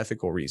diet for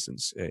ethical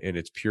reasons, and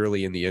it's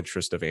purely in the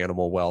interest of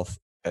animal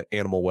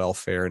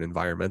welfare and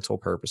environmental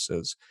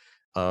purposes.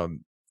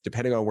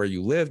 Depending on where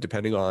you live,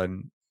 depending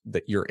on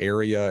your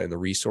area and the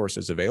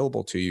resources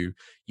available to you,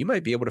 you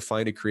might be able to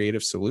find a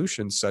creative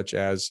solution, such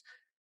as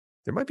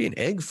there might be an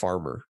egg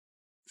farmer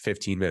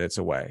 15 minutes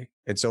away.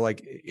 And so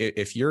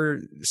if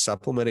you're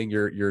supplementing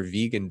your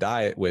vegan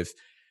diet with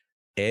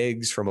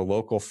eggs from a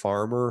local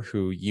farmer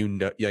who you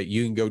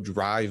can go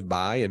drive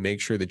by and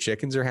make sure the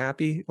chickens are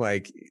happy.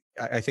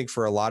 I think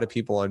for a lot of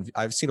people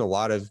I've seen a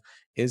lot of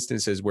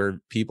instances where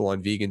people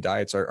on vegan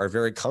diets are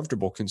very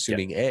comfortable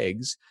consuming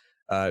eggs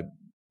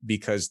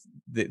because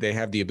they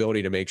have the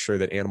ability to make sure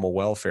that animal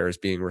welfare is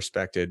being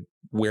respected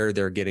where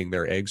they're getting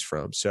their eggs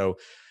from. So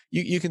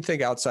you can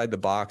think outside the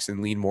box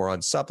and lean more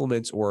on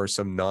supplements or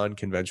some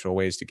non-conventional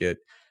ways to get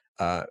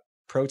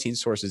protein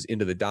sources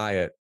into the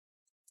diet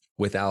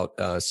without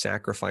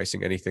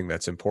sacrificing anything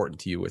that's important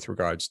to you with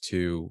regards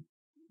to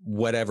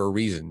whatever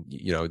reason,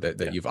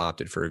 that you've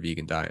opted for a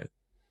vegan diet.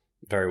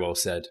 Very well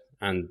said.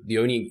 And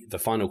the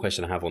final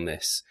question I have on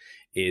this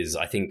is,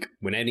 I think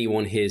when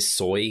anyone hears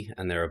soy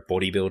and they're a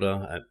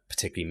bodybuilder,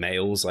 particularly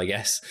males, I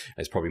guess,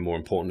 it's probably more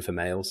important for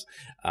males,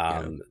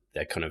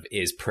 their kind of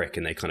ears prick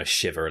and they kind of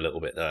shiver a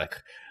little bit. They're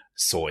like,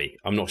 soy,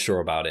 I'm not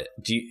sure about it.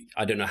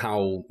 I don't know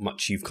how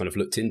much you've kind of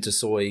looked into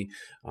soy.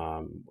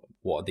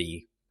 What are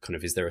the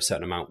is there a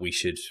certain amount we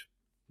should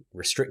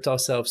restrict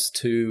ourselves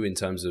to in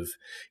terms of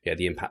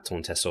the impact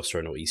on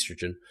testosterone or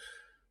estrogen?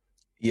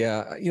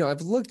 Yeah,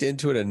 I've looked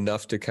into it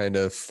enough to kind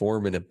of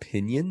form an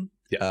opinion.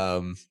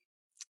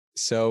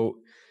 So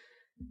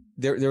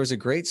there was a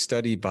great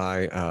study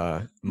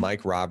by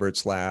Mike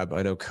Roberts' lab.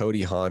 I know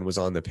Cody Hahn was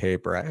on the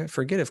paper. I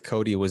forget if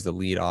Cody was the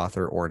lead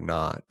author or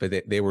not,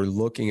 but they were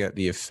looking at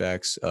the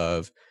effects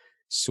of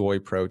soy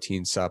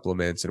protein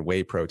supplements and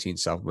whey protein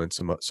supplements,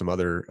 some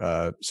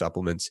other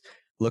supplements,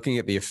 looking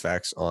at the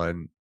effects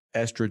on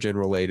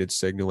estrogen-related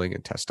signaling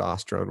and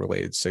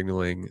testosterone-related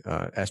signaling,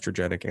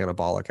 estrogenic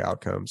anabolic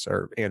outcomes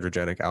or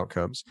androgenic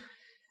outcomes.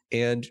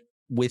 And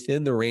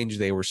within the range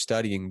they were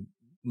studying,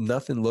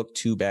 nothing looked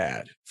too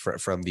bad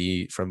from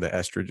the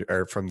estrogen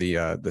or from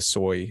the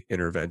soy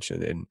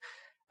intervention. And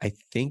I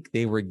think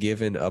they were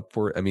given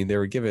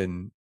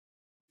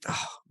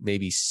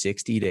maybe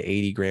 60 to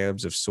 80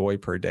 grams of soy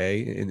per day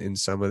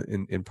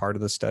in part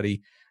of the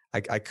study.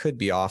 I could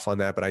be off on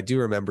that, but I do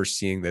remember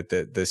seeing that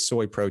the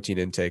soy protein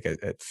intake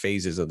at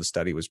phases of the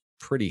study was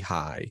pretty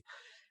high.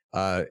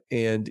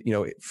 And,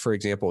 for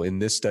example, in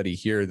this study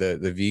here,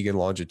 the vegan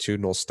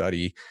longitudinal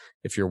study,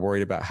 if you're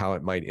worried about how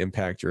it might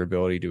impact your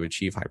ability to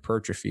achieve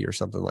hypertrophy or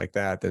something like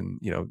that, then,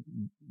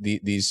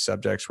 these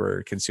subjects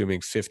were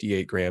consuming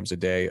 58 grams a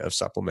day of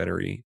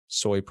supplementary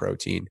soy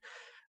protein,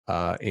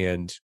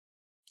 and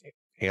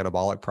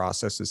anabolic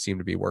processes seem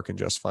to be working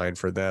just fine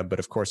for them. But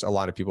of course, a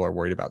lot of people are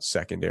worried about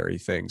secondary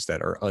things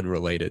that are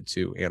unrelated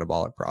to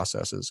anabolic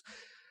processes.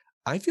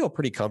 I feel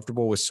pretty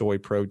comfortable with soy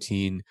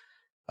protein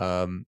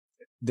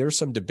There's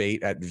some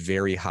debate at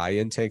very high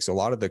intakes. A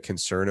lot of the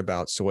concern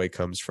about soy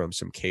comes from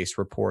some case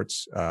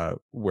reports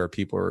where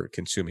people are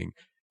consuming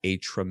a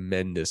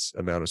tremendous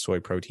amount of soy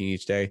protein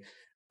each day.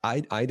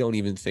 I don't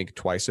even think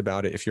twice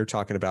about it. If you're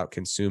talking about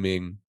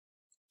consuming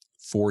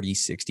 40,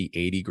 60,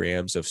 80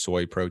 grams of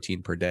soy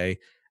protein per day,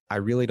 I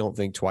really don't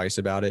think twice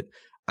about it.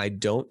 I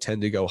don't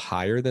tend to go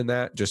higher than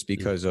that just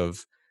because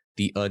of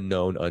the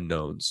unknown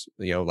unknowns.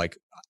 Like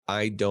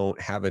I don't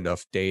have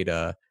enough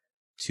data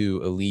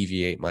to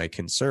alleviate my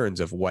concerns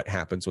of what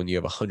happens when you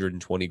have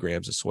 120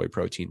 grams of soy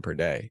protein per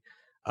day.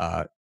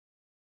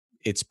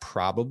 It's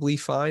probably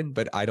fine,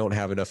 but I don't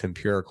have enough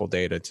empirical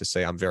data to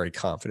say I'm very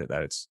confident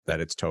that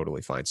it's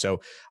totally fine.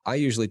 So I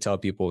usually tell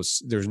people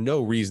there's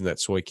no reason that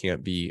soy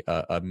can't be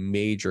a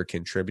major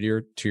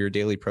contributor to your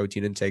daily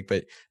protein intake,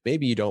 but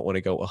maybe you don't want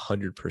to go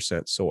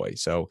 100% soy.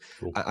 So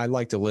cool. I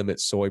like to limit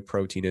soy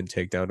protein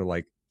intake down to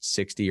like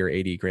 60 or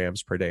 80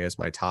 grams per day as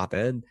my top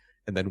end,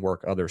 and then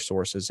work other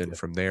sources in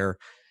from there.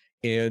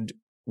 And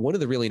one of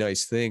the really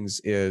nice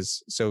things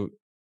is, so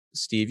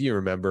Steve, you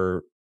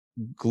remember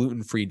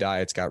gluten-free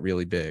diets got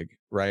really big,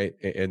 right?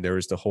 And there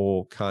was the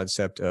whole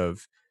concept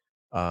of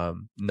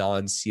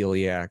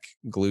non-celiac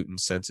gluten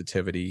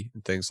sensitivity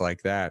and things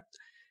like that.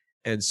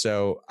 And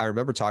so I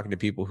remember talking to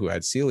people who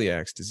had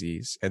celiac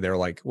disease, and they're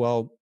like,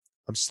 well,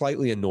 I'm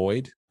slightly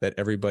annoyed that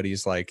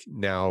everybody's like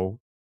now,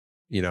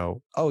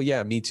 oh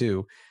yeah, me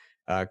too.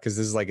 Because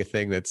this is like a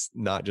thing that's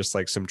not just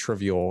like some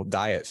trivial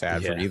diet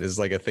fad for me. This is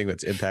like a thing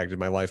that's impacted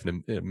my life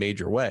in a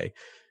major way.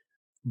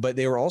 But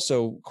they were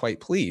also quite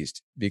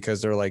pleased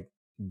because they're like,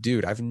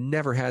 dude, I've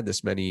never had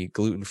this many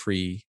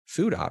gluten-free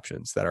food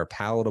options that are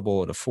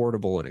palatable and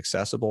affordable and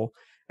accessible.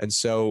 And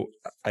so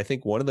I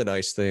think one of the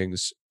nice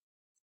things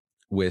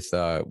with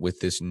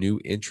this new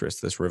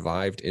interest, this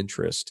revived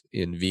interest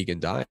in vegan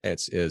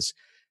diets is,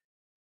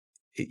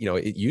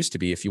 it used to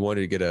be if you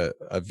wanted to get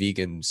a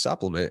vegan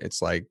supplement,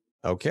 it's like,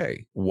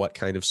 okay, what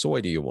kind of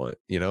soy do you want?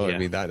 I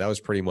mean, that was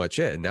pretty much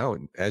it. And now,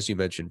 as you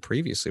mentioned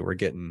previously, we're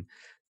getting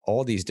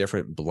all these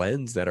different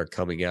blends that are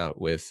coming out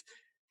with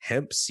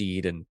hemp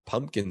seed and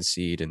pumpkin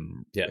seed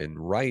and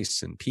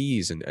rice and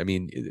peas. And I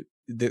mean,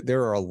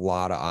 there are a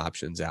lot of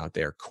options out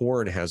there.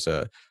 Corn has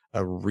a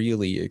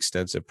really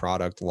extensive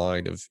product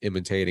line of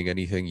imitating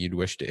anything you'd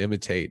wish to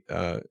imitate.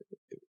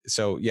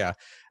 So yeah,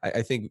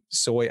 I think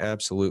soy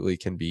absolutely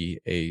can be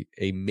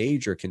a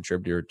major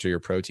contributor to your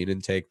protein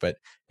intake. But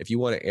if you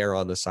want to err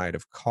on the side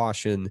of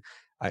caution,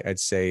 I'd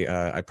say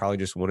I probably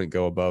just wouldn't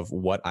go above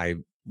what I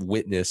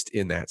witnessed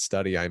in that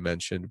study I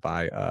mentioned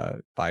by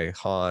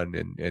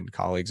Han and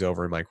colleagues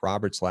over in Mike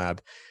Roberts'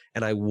 lab.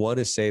 And I want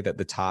to say that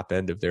the top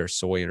end of their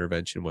soy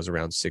intervention was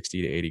around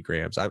 60 to 80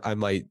 grams. I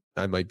might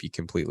be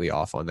completely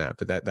off on that,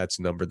 but that's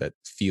a number that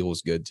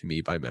feels good to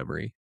me by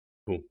memory.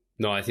 Cool.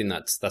 No, I think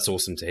that's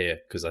awesome to hear,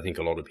 because I think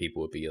a lot of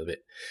people would be a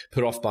bit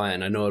put off by it.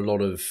 And I know a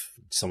lot of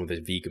some of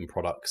the vegan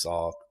products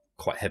are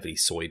quite heavily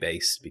soy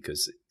based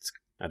because it's,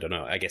 I don't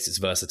know, I guess it's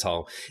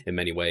versatile in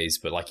many ways.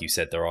 But like you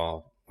said, there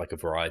are like a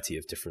variety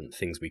of different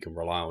things we can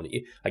rely on.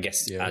 I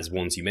guess as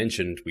ones you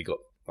mentioned, we got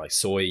like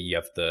soy, you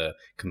have the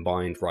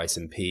combined rice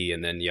and pea,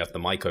 and then you have the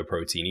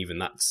mycoprotein. Even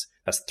that's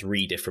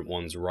 3 different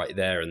ones right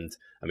there. And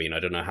I mean, I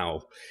don't know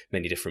how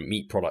many different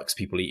meat products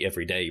people eat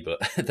every day, but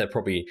they're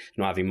probably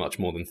not having much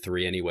more than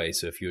 3 anyway.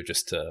 So if you're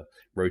just to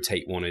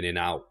rotate one in and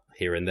out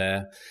here and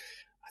there,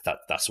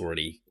 that's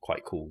already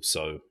quite cool.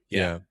 So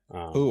yeah.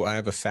 I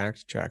have a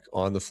fact check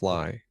on the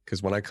fly,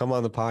 because when I come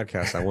on the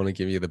podcast, I want to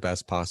give you the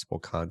best possible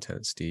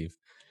content, Steve.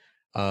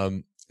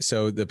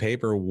 So the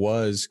paper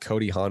was,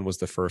 Cody Hahn was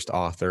the first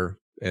author,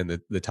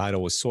 and the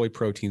title was Soy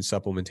Protein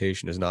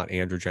Supplementation is Not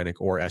Androgenic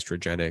or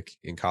Estrogenic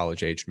in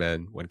College-Aged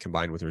Men When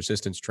Combined with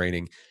Resistance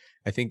Training.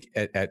 I think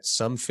at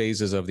some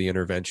phases of the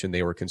intervention,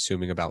 they were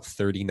consuming about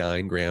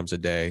 39 grams a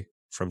day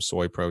from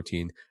soy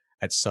protein.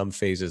 At some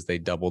phases, they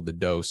doubled the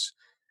dose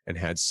and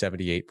had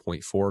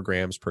 78.4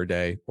 grams per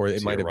day, or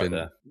it might have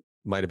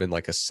been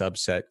like a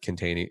subset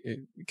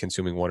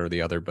consuming one or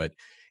the other. But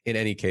in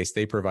any case,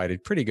 they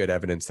provided pretty good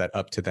evidence that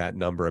up to that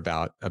number,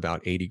 about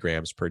 80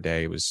 grams per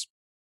day, was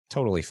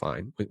totally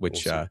fine,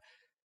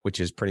 which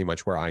is pretty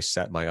much where I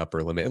set my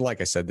upper limit. And like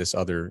I said, this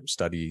other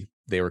study,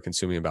 they were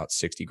consuming about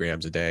 60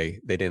 grams a day.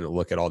 They didn't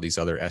look at all these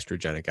other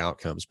estrogenic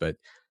outcomes, but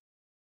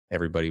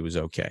everybody was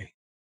okay.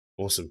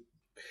 Awesome.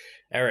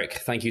 Eric,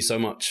 thank you so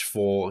much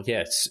for,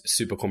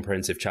 super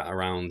comprehensive chat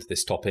around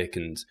this topic.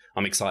 And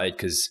I'm excited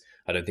because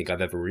I don't think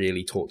I've ever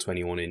really talked to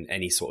anyone in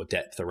any sort of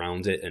depth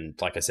around it. And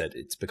like I said,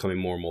 it's becoming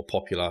more and more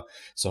popular.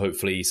 So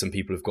hopefully some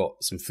people have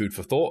got some food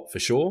for thought for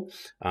sure.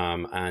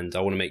 And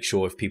I want to make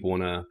sure if people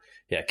want to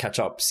catch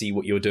up, see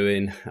what you're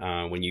doing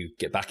when you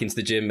get back into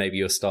the gym, maybe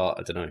you'll start,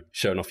 I don't know,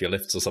 showing off your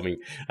lifts or something.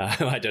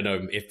 I don't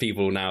know if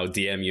people now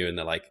DM you and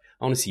they're like,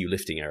 I want to see you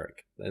lifting,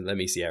 Eric. Let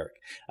me see Eric.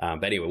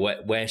 But anyway,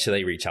 where should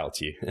they reach out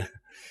to you?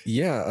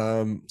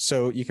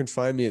 So you can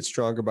find me at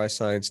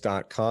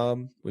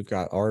strongerbyscience.com. We've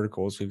got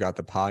articles, we've got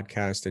the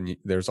podcast, and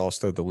there's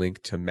also the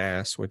link to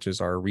MASS, which is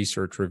our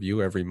research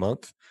review every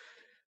month.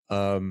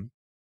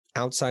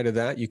 outside of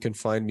that, you can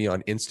find me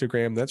on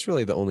Instagram. That's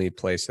really the only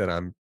place that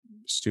I'm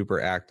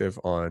super active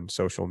on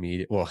social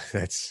media. Well,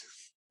 that's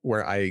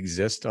where I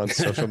exist on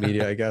social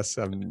media, I guess.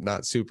 I'm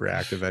not super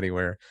active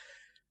anywhere.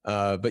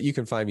 But you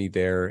can find me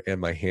there, and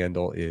my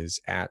handle is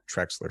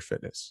 @Trexler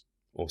Fitness.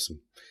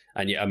 Awesome.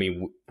 And yeah, I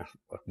mean,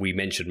 we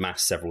mentioned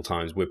Mass several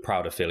times. We're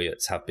proud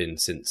affiliates, have been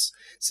since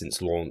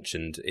launch,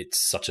 and it's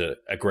such a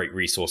great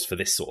resource for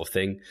this sort of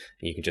thing.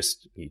 And you can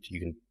just you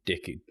can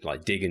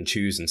dig and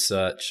choose and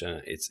search.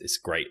 It's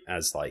great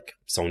as like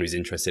someone who's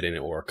interested in it,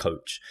 or a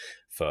coach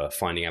for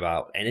finding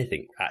about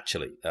anything.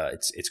 Actually,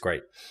 it's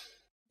great.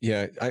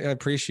 Yeah, I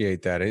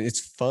appreciate that, and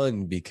it's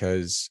fun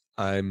because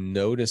I'm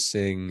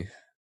noticing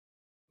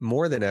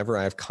more than ever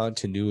I have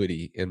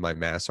continuity in my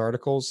Mass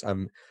articles.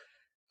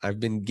 I've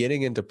been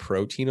getting into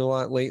protein a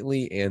lot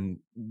lately, and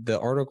the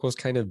articles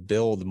kind of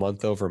build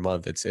month over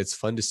month. It's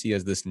fun to see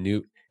as this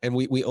new, and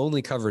we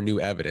only cover new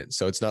evidence.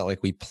 So it's not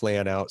like we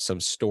plan out some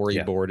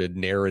storyboarded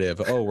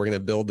narrative. Oh, we're going to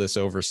build this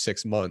over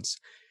 6 months.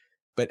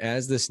 But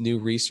as this new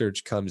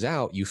research comes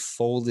out, you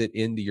fold it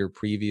into your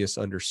previous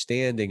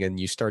understanding, and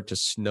you start to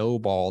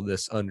snowball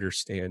this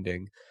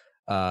understanding.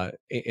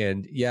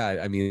 And yeah,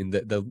 I mean,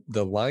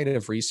 the line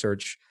of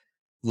research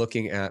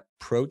looking at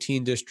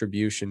protein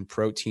distribution,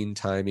 protein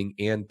timing,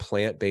 and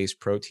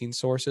plant-based protein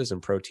sources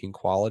and protein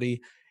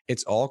quality,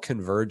 it's all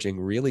converging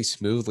really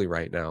smoothly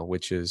right now,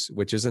 which is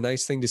a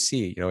nice thing to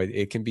see. You know,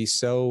 it can be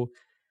so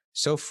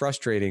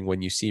frustrating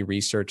when you see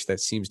research that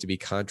seems to be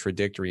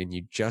contradictory and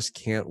you just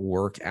can't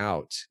work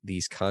out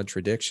these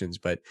contradictions.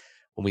 But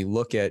when we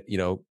look at, you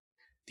know,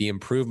 the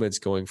improvements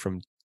going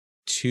from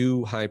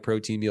 2 high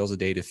protein meals a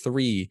day to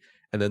 3,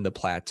 and then the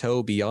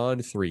plateau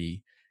beyond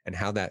 3, and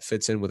how that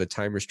fits in with a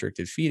time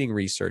restricted feeding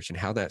research, and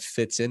how that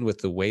fits in with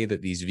the way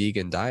that these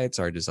vegan diets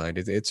are designed,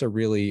 it's a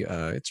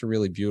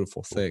really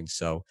beautiful thing.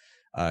 So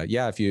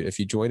yeah, if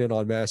you join in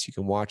on Mass, you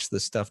can watch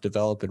this stuff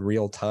develop in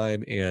real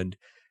time, and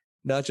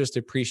not just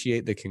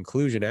appreciate the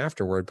conclusion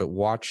afterward, but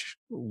watch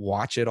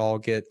it all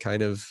get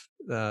kind of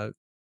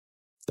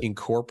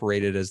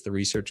incorporated as the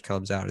research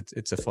comes out.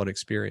 It's a fun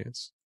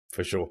experience.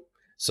 For sure.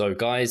 So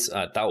guys,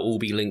 that will all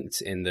be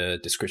linked in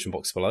the description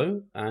box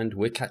below, and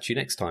we'll catch you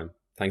next time.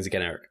 Thanks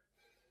again, Eric.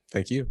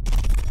 Thank you.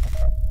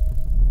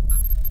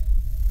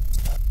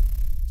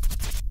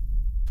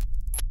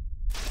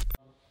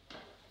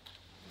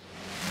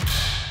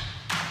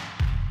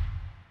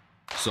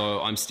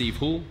 So I'm Steve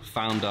Hall,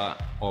 founder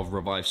of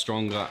Revive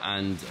Stronger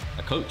and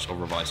a coach of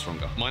Revive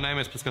Stronger. My name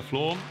is Pascal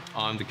Flor.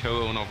 I'm the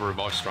co-owner of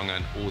Revive Stronger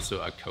and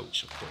also a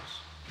coach, of course.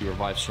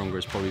 Revive Stronger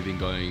has probably been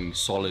going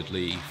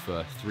solidly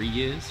for 3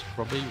 years,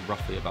 roughly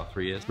about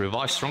 3 years.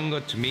 Revive Stronger,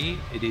 to me,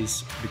 it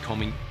is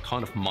becoming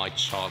kind of my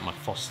child, my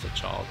foster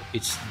child.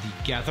 It's the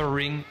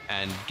gathering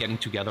and getting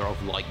together of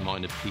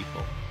like-minded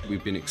people.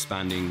 We've been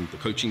expanding the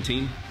coaching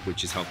team,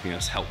 which is helping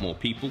us help more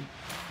people,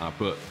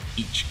 but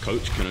each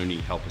coach can only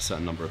help a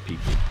certain number of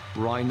people.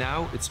 Right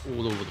now, it's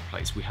all over the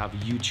place. We have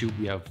YouTube,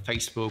 we have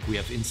Facebook, we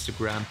have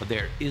Instagram, but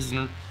there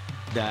isn't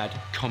that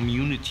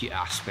community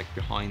aspect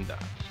behind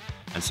that.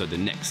 And so the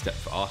next step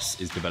for us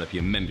is developing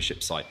a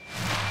membership site.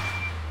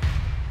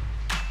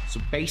 So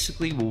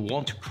basically, we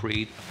want to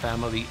create a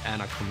family and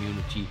a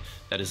community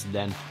that is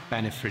then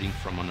benefiting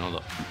from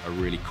another. A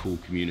really cool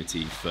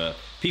community for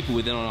people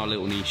within our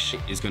little niche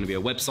is going to be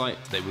a website.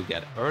 They will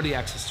get early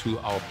access to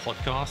our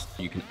podcast.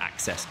 You can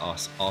access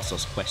us, ask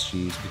us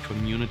questions. The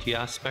community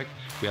aspect,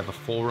 we have a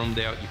forum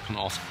there. You can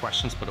ask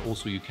questions, but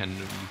also you can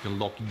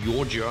log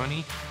your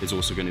journey. There's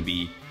also going to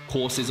be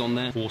courses on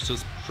there.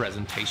 Courses,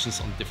 presentations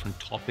on different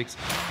topics.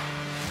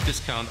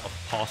 Discount of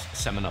past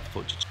seminar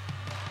footage.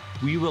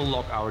 We will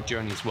log our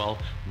journey as well.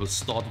 We'll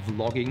start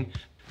vlogging.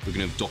 We're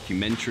going to have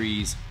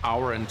documentaries.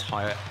 Our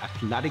entire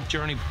athletic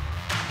journey.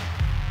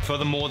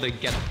 Furthermore, they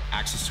get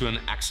access to an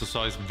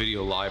exercise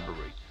video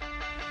library.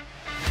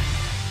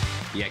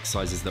 The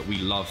exercises that we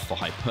love for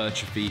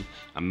hypertrophy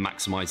and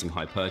maximizing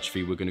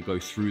hypertrophy, we're going to go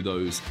through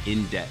those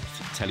in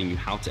depth, telling you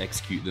how to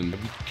execute them. We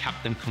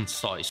kept them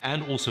concise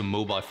and also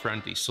mobile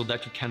friendly so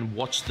that you can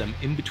watch them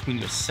in between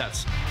your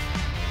sets.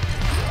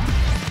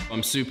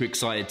 I'm super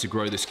excited to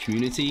grow this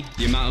community.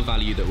 The amount of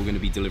value that we're going to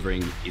be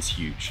delivering is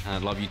huge, and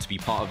I'd love you to be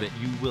part of it.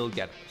 You will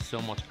get so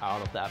much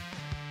out of that.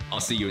 I'll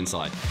see you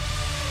inside.